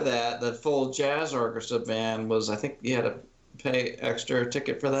before that, the full jazz orchestra band was. I think you had to pay extra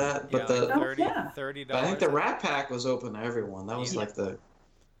ticket for that. But $30. I think the Rat Pack was open to everyone. That was like the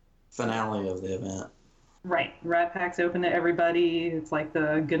finale of the event. Right. Rat Pack's open to everybody. It's like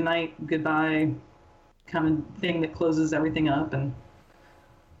the good night, goodbye kind of thing that closes everything up, and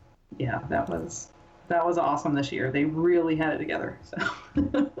that was awesome this year. They really had it together.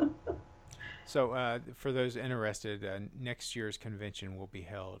 So for those interested, next year's convention will be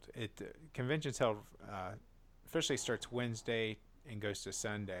held. Convention's held officially starts Wednesday and goes to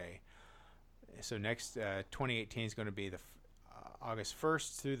Sunday. So next 2018 is going to be the August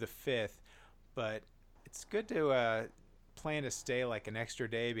 1st through the 5th, but it's good to plan to stay like an extra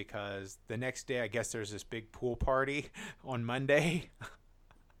day, because the next day I guess there's this big pool party on Monday.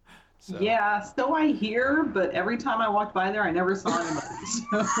 So I hear, but every time I walked by there I never saw anybody.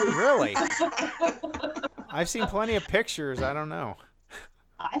 So. Really? I've seen plenty of pictures. I don't know.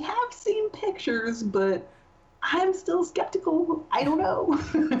 I have seen pictures, but I'm still skeptical. I don't know.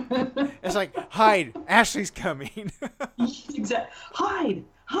 It's like, hide, Ashley's coming. Exactly.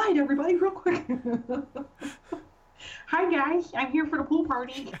 Hide everybody real quick. Hi guys, I'm here for the pool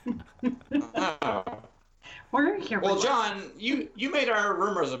party. We're here. Well, John, you made our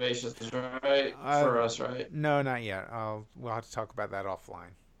room reservations, right? For us, right? No, not yet. We'll have to talk about that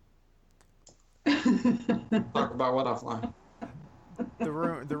offline. Talk about what offline? The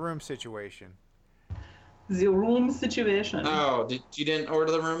room situation. The room situation. Oh, you didn't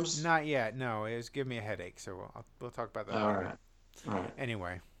order the rooms? Not yet. No, it was giving me a headache, so we'll talk about that. All right.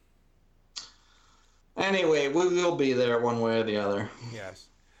 Anyway, we will be there one way or the other. Yes.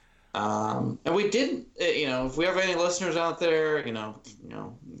 And we did, if we have any listeners out there, if you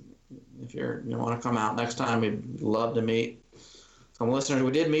want to come out next time, we'd love to meet some listeners.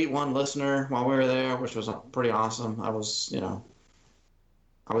 We did meet one listener while we were there, which was pretty awesome. It was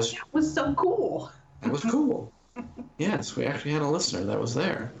so cool. It was cool. Yes, we actually had a listener that was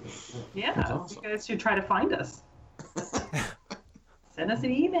there. Yeah, awesome. You guys should try to find us. Send us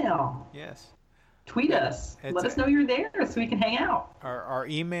an email. Yes. Tweet us. It's Let us know you're there so we can hang out. Our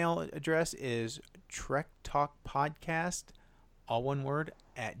email address is trektalkpodcast, all one word,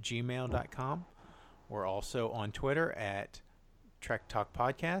 at gmail.com. We're also on Twitter at Trek Talk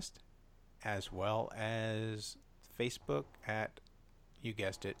Podcast, as well as Facebook at, you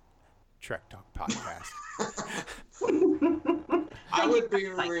guessed it, Trek Talk Podcast. I would be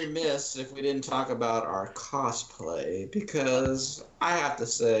remiss if we didn't talk about our cosplay, because I have to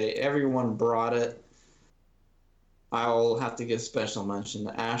say, everyone brought it. I will have to give special mention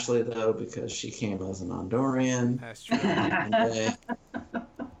to Ashley, though, because she came as an Andorian. That's true.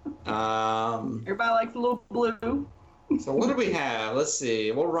 Everybody likes a little blue. So what do we have? Let's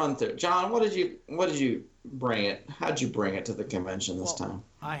see. We'll run through. John, what did you bring it? How'd you bring it to the convention this time?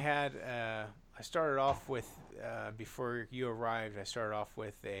 I had I started off with before you arrived. I started off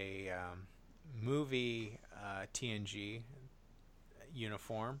with a movie TNG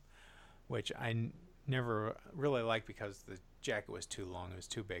uniform, which I never really liked because the jacket was too long. It was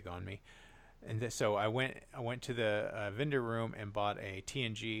too big on me, and so I went to the vendor room and bought a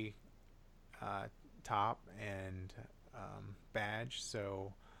TNG top and badge.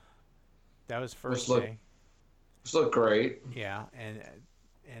 So that was first day. This looked great. Yeah,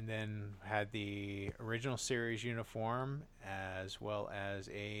 and then had the original series uniform as well as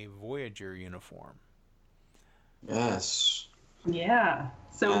a Voyager uniform. Yes. Yeah.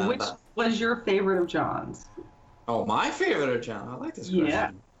 So which was your favorite of John's? Oh, my favorite of John. I like this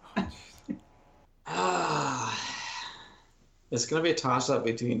question. Yeah. It's going to be a toss-up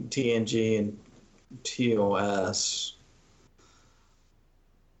between TNG and TOS.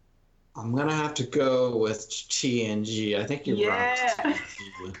 I'm going to have to go with TNG. I think you're right.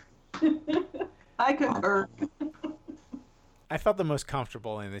 I concur. I felt the most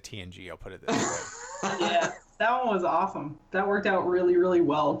comfortable in the TNG, I'll put it this way. Yeah, that one was awesome. That worked out really, really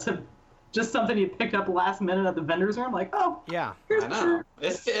well. To just something you picked up last minute at the vendor's room, like, oh, yeah. Here's I know.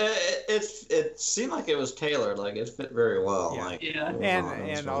 It seemed like it was tailored. Like, it fit very well. Yeah. Like, Yeah.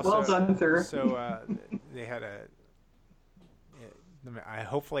 And also, well done, sir. So they had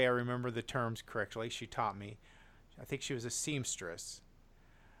hopefully I remember the terms correctly. She taught me. I think she was a seamstress.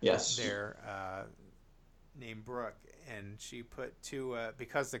 Yes. There, named Brooke, and she put two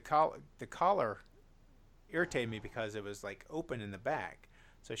because the collar irritated me because it was like open in the back.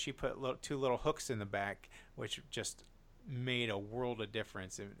 So she put two little hooks in the back, which just made a world of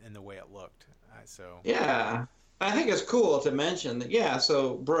difference in the way it looked. Yeah, I think it's cool to mention that. Yeah,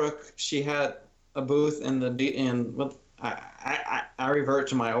 so Brooke, she had a booth in what I revert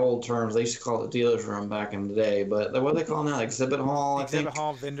to my old terms. They used to call it the dealer's room back in the day, but what do they call it now? Exhibit hall, I think. Exhibit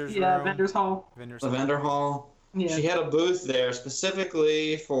hall, vendor's room. Yeah, vendor's hall. Vendor's the hall. vendor hall. Yeah. She had a booth there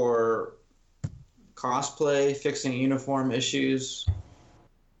specifically for cosplay, fixing uniform issues.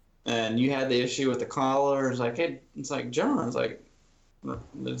 And you had the issue with the collar. It's like John. It's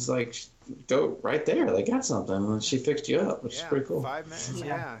like go right there. They got something, and she fixed you up, which is pretty cool. 5 minutes.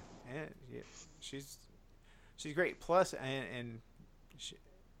 Yeah. And she's great. Plus, and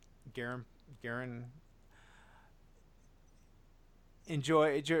Garen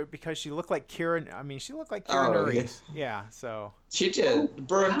enjoy because she looked like Kira. I mean, she looked like Kira Nerys. Yeah. So she did.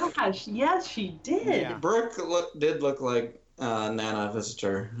 Brooke. Gosh, yes, she did. Yeah. Brooke did look like Nana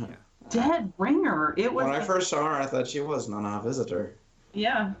Visitor. Yeah. Dead ringer. It was. When I first saw her, I thought she was Nana Visitor.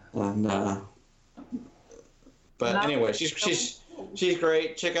 Yeah. And but anyway, she's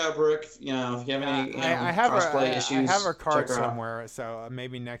great. Check out Brooke. If you have any cosplay issues, I have her card somewhere. So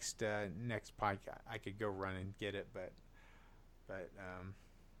maybe next podcast I could go run and get it. But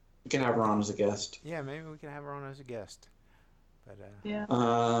you can have her on as a guest. Yeah, maybe we can have her on as a guest. But yeah.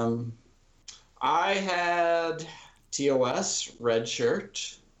 I had TOS red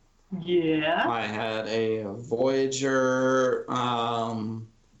shirt. Yeah. I had a Voyager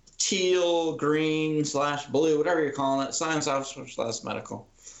teal, green / blue, whatever you're calling it, science officer / medical.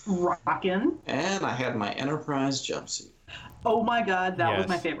 Rockin'. And I had my Enterprise jumpsuit. Oh my God, that was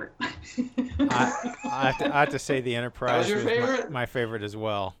my favorite. I have to say the Enterprise was your favorite? My favorite as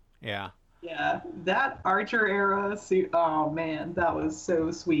well. Yeah. Yeah, that Archer era suit. Oh man, that was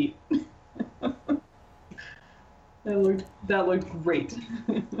so sweet. That looked great.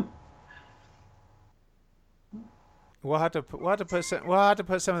 We'll have to put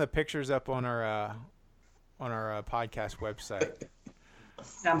some of the pictures up on our podcast website.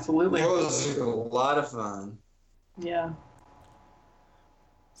 Absolutely. It was a lot of fun. Yeah.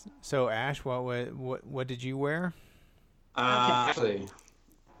 So Ash, what did you wear? Actually,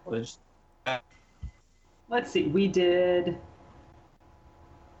 let's see. We did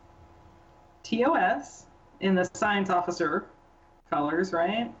TOS in the science officer colors,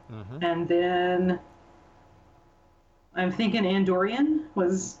 right? Mm-hmm. And then I'm thinking Andorian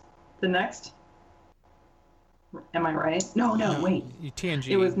was the next. Am I right? No, wait. TNG.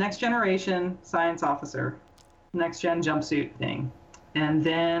 It was Next Generation Science Officer, Next Gen jumpsuit thing. And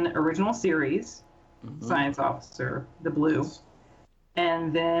then Original Series Science Officer, the blue.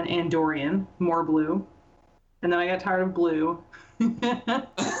 And then Andorian, more blue. And then I got tired of blue. And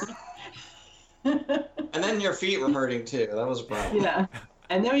then your feet were hurting too. That was a problem. Yeah.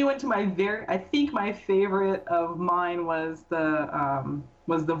 And then we went to I think my favorite of mine was the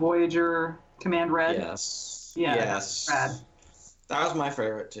Voyager Command Red. Yes. Yeah. Yes. Rad. That was my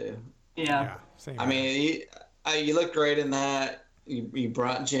favorite too. Yeah. Same I mean, you looked great in that. You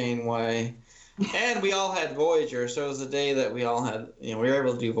brought Janeway. And we all had Voyager, so it was the day that we all had, we were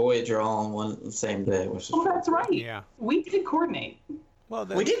able to do Voyager all on the same day. Which is that's right. Yeah. We did coordinate. Well,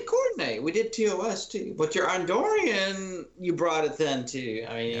 we did coordinate. We did TOS too. But your Andorian, you brought it then too.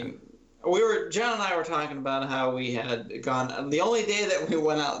 I mean, John and I were talking about how we had gone, the only day that we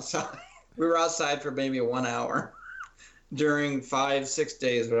went outside, we were outside for maybe 1 hour during 5-6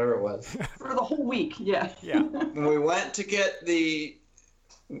 days, whatever it was. For the whole week, yeah. Yeah. When we went to get we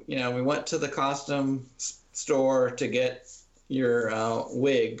went to the costume store to get your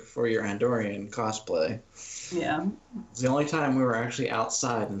wig for your Andorian cosplay. Yeah. It's the only time we were actually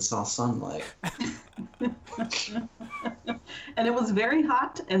outside and saw sunlight. And it was very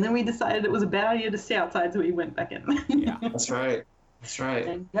hot, and then we decided it was a bad idea to stay outside, so we went back in. Yeah. That's right. That's right.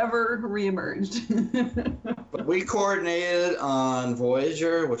 And never reemerged. But we coordinated on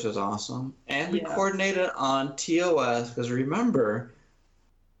Voyager, which was awesome. And we coordinated on TOS, because remember,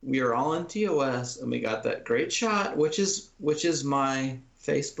 we were all in TOS, and we got that great shot, which is my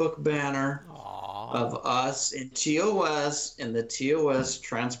Facebook banner. Aww. Of us in TOS in the TOS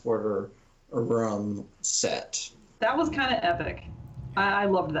transporter room set. That was kind of epic. I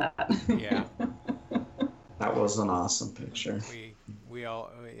loved that. Yeah. That was an awesome picture. We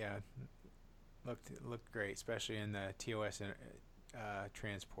all looked great, especially in the TOS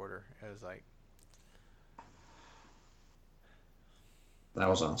transporter. It was like. That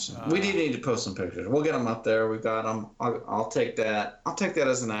was awesome. We do need to post some pictures. We'll get them up there. We got them. I'll take that. I'll take that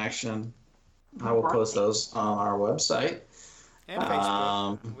as an action. I will post those on our website. And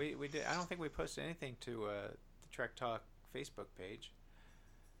Facebook. We did. I don't think we posted anything to the Trek Talk Facebook page.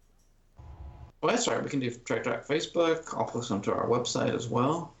 Well, that's right. We can do Trek Talk Facebook. I'll post them to our website as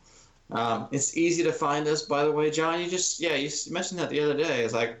well. It's easy to find us, by the way, John. You mentioned that the other day.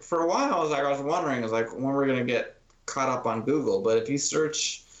 It's like for a while, I was wondering, when we're going to get caught up on Google. But if you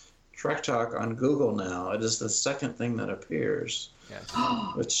search Trek Talk on Google now, it is the second thing that appears. Yes.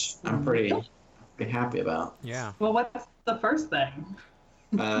 Which I'm pretty happy about. Yeah. Well, what's the first thing?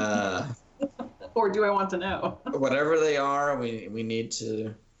 Or do I want to know? Whatever they are, we need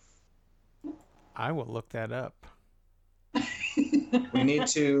to. I will look that up. We need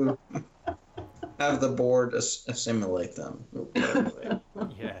to have the board assimilate them.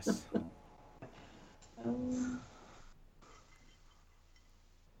 Yes.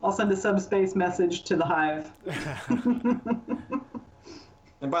 I'll send a subspace message to the Hive.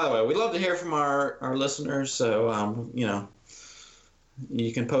 And by the way, we love to hear from our listeners, so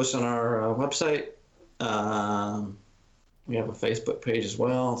you can post on our website. We have a Facebook page as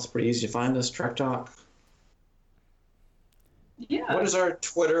well. It's pretty easy to find us, Trek Talk. Yeah. What is our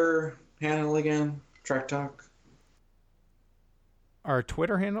Twitter handle again? Trek Talk? Our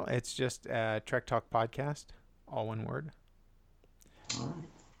Twitter handle, it's just Trek Talk Podcast, all one word. All right.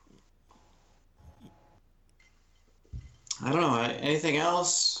 I don't know. Anything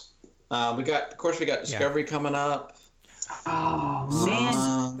else? We got Discovery coming up. Oh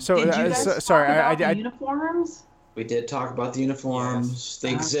man! So did you guys talk sorry, about the uniforms? We did talk about the uniforms,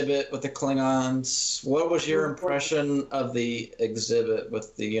 the exhibit with the Klingons. What was your impression of the exhibit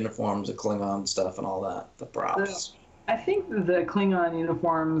with the uniforms, the Klingon stuff, and all that, the props? I think the Klingon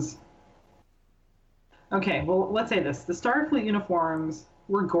uniforms. Okay, well, let's say this: the Starfleet uniforms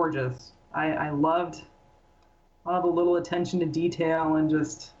were gorgeous. I loved all the little attention to detail and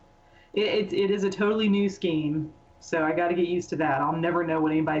just it is a totally new scheme, so I got to get used to that. I'll never know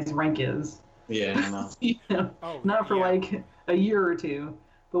what anybody's rank is. Yeah, I know. Not for like a year or two,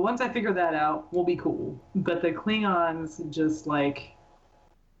 but once I figure that out, we'll be cool. But the Klingons just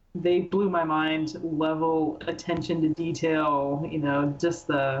they blew my mind. Level attention to detail, just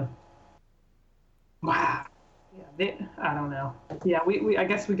the wow. Yeah, I don't know. Yeah, we I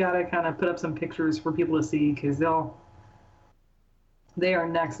guess we gotta kind of put up some pictures for people to see because they are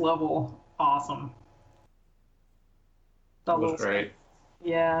next level awesome. That was great.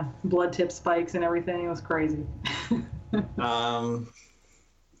 Yeah, blood tip spikes and everything. It was crazy.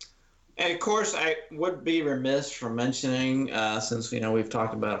 And of course, I would be remiss from mentioning, since we've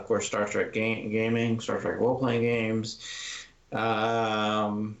talked about, of course, Star Trek gaming, Star Trek role-playing games.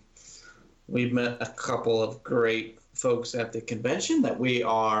 We've met a couple of great folks at the convention that we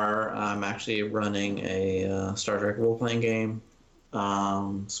are actually running a Star Trek role-playing game.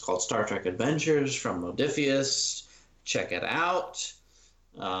 It's called Star Trek Adventures from Modiphius. Check it out.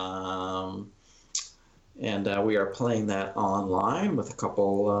 And we are playing that online with a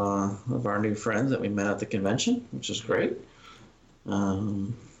couple of our new friends that we met at the convention, which is great.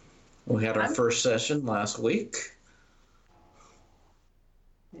 We had our first session last week.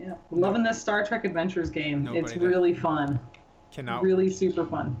 Yeah, loving this Star Trek Adventures game. It's really fun. Really super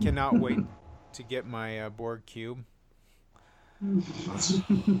fun. Cannot wait to get my Borg cube. That's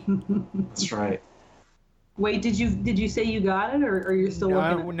right. Wait, did you say you got it, or you're still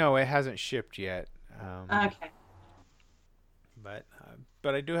looking at it? No, it hasn't shipped yet. Okay. But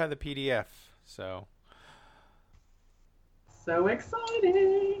I do have the PDF, so. So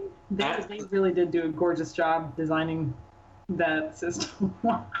exciting! They really did do a gorgeous job designing that system.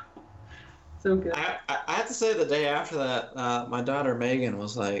 So good. I have to say, the day after that, my daughter Megan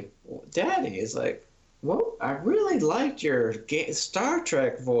was like, "Daddy," is like, "What? I really liked your Star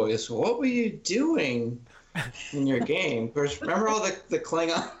Trek voice. What were you doing in your game?" Of course, remember all the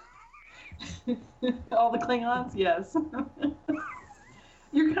Klingon. All the Klingons, yes.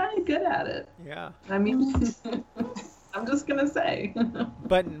 You're kind of good at it. Yeah. I mean, I'm just gonna say.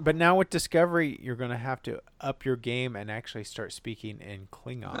 But now with Discovery, you're gonna have to up your game and actually start speaking in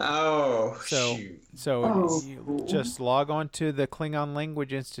Klingon. Oh, shoot. You just log on to the Klingon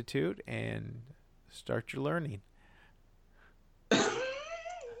Language Institute and start your learning.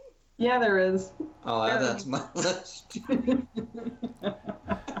 Yeah, there is. I'll add that to my list.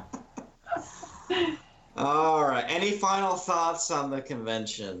 All right. Any final thoughts on the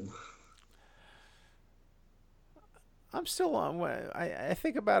convention? I'm still on. I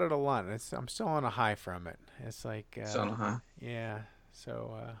think about it a lot. I'm still on a high from it. It's like. Still on a high. Yeah.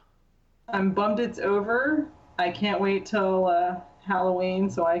 So. I'm bummed it's over. I can't wait till Halloween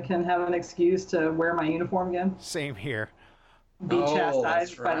so I can have an excuse to wear my uniform again. Same here. Be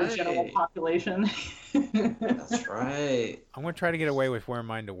chastised by the general population. That's right. I'm gonna try to get away with wearing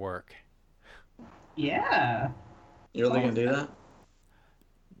mine to work. Yeah. You're really gonna do that?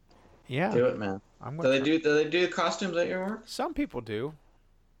 Yeah. Do it, man. Do they do costumes at your work? Some people do.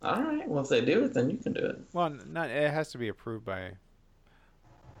 All right. Well, if they do it, then you can do it. Well, it has to be approved by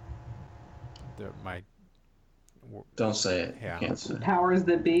my. Don't say it. Yeah. You can't say it. Powers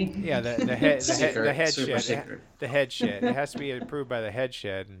that be. Yeah, the head Super shed. secret. The head shed. It has to be approved by the head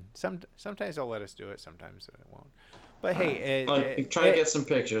shed, and sometimes they'll let us do it. Sometimes it won't. But hey, try to get some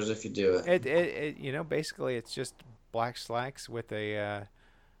pictures if you do it. It basically it's just black slacks with a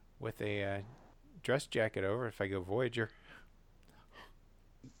dress jacket over. If I go Voyager.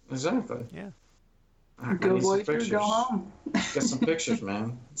 Exactly. Yeah. Go Voyager, go home. Get some pictures,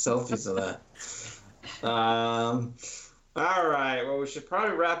 man. Selfies of that. All right. Well, we should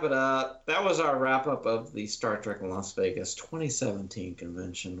probably wrap it up. That was our wrap up of the Star Trek Las Vegas 2017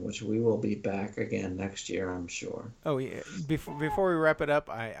 convention, which we will be back again next year, I'm sure. Oh yeah. Before we wrap it up,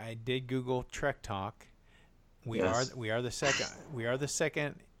 I did Google Trek Talk. We are the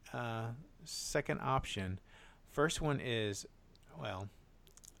second second option. First one is, well,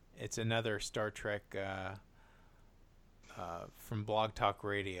 it's another Star Trek from Blog Talk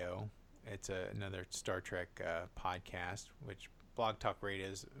Radio. It's another Star Trek podcast, which Blog Talk Radio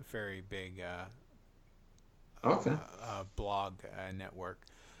is a very big blog network.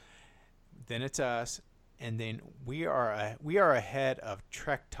 Then it's us, and then we are ahead of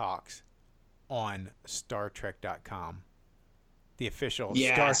Trek Talks on StarTrek.com, the official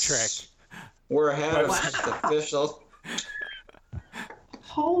Star Trek. We're ahead of the official.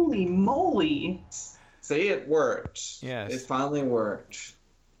 Holy moly! See, it worked. Yes, it finally worked.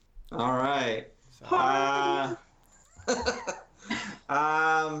 All right. I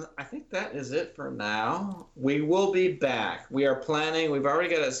think that is it for now. We will be back. We are planning. We've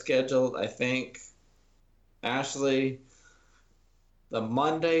already got it scheduled, I think, Ashley, the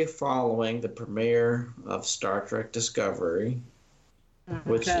Monday following the premiere of Star Trek Discovery,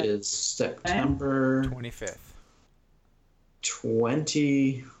 which is September 25th.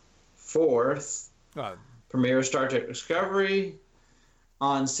 24th. Premiere of Star Trek Discovery.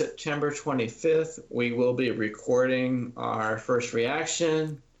 On September 25th, we will be recording our first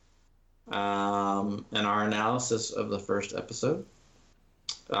reaction and our analysis of the first episode,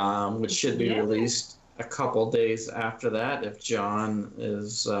 which should be released a couple days after that if John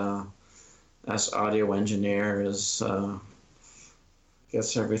is us audio engineer gets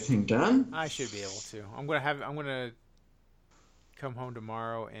everything done. I should be able to. I'm gonna come home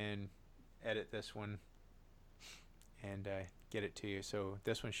tomorrow and edit this one and get it to you. So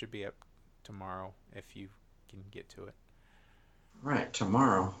this one should be up tomorrow if you can get to it. Right,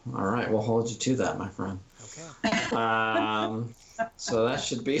 tomorrow. All right, we'll hold you to that, my friend. Okay. So that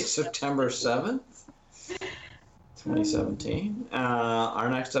should be September 7th, 2017. Our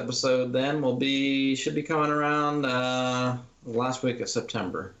next episode then should be coming around last week of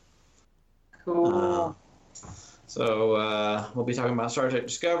September. Cool. So we'll be talking about Star Trek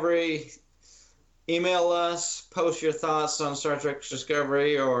Discovery. Email us, post your thoughts on Star Trek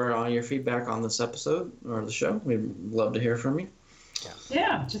Discovery or on your feedback on this episode or the show. We'd love to hear from you.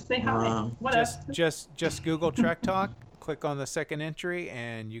 Yeah, just say hi. Just Google Trek Talk, click on the second entry,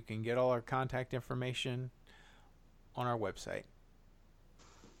 and you can get all our contact information on our website.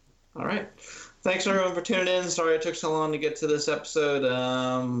 All right. Thanks, everyone, for tuning in. Sorry it took so long to get to this episode,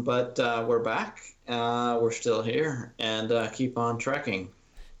 but we're back. We're still here, and keep on trekking.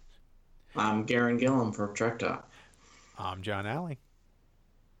 I'm Garen Gillum for Trek Talk. I'm John Alley.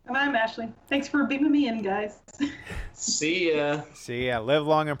 And I'm Ashley. Thanks for beaming me in, guys. See ya. See ya. Live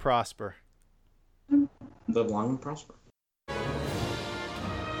long and prosper. Live long and prosper.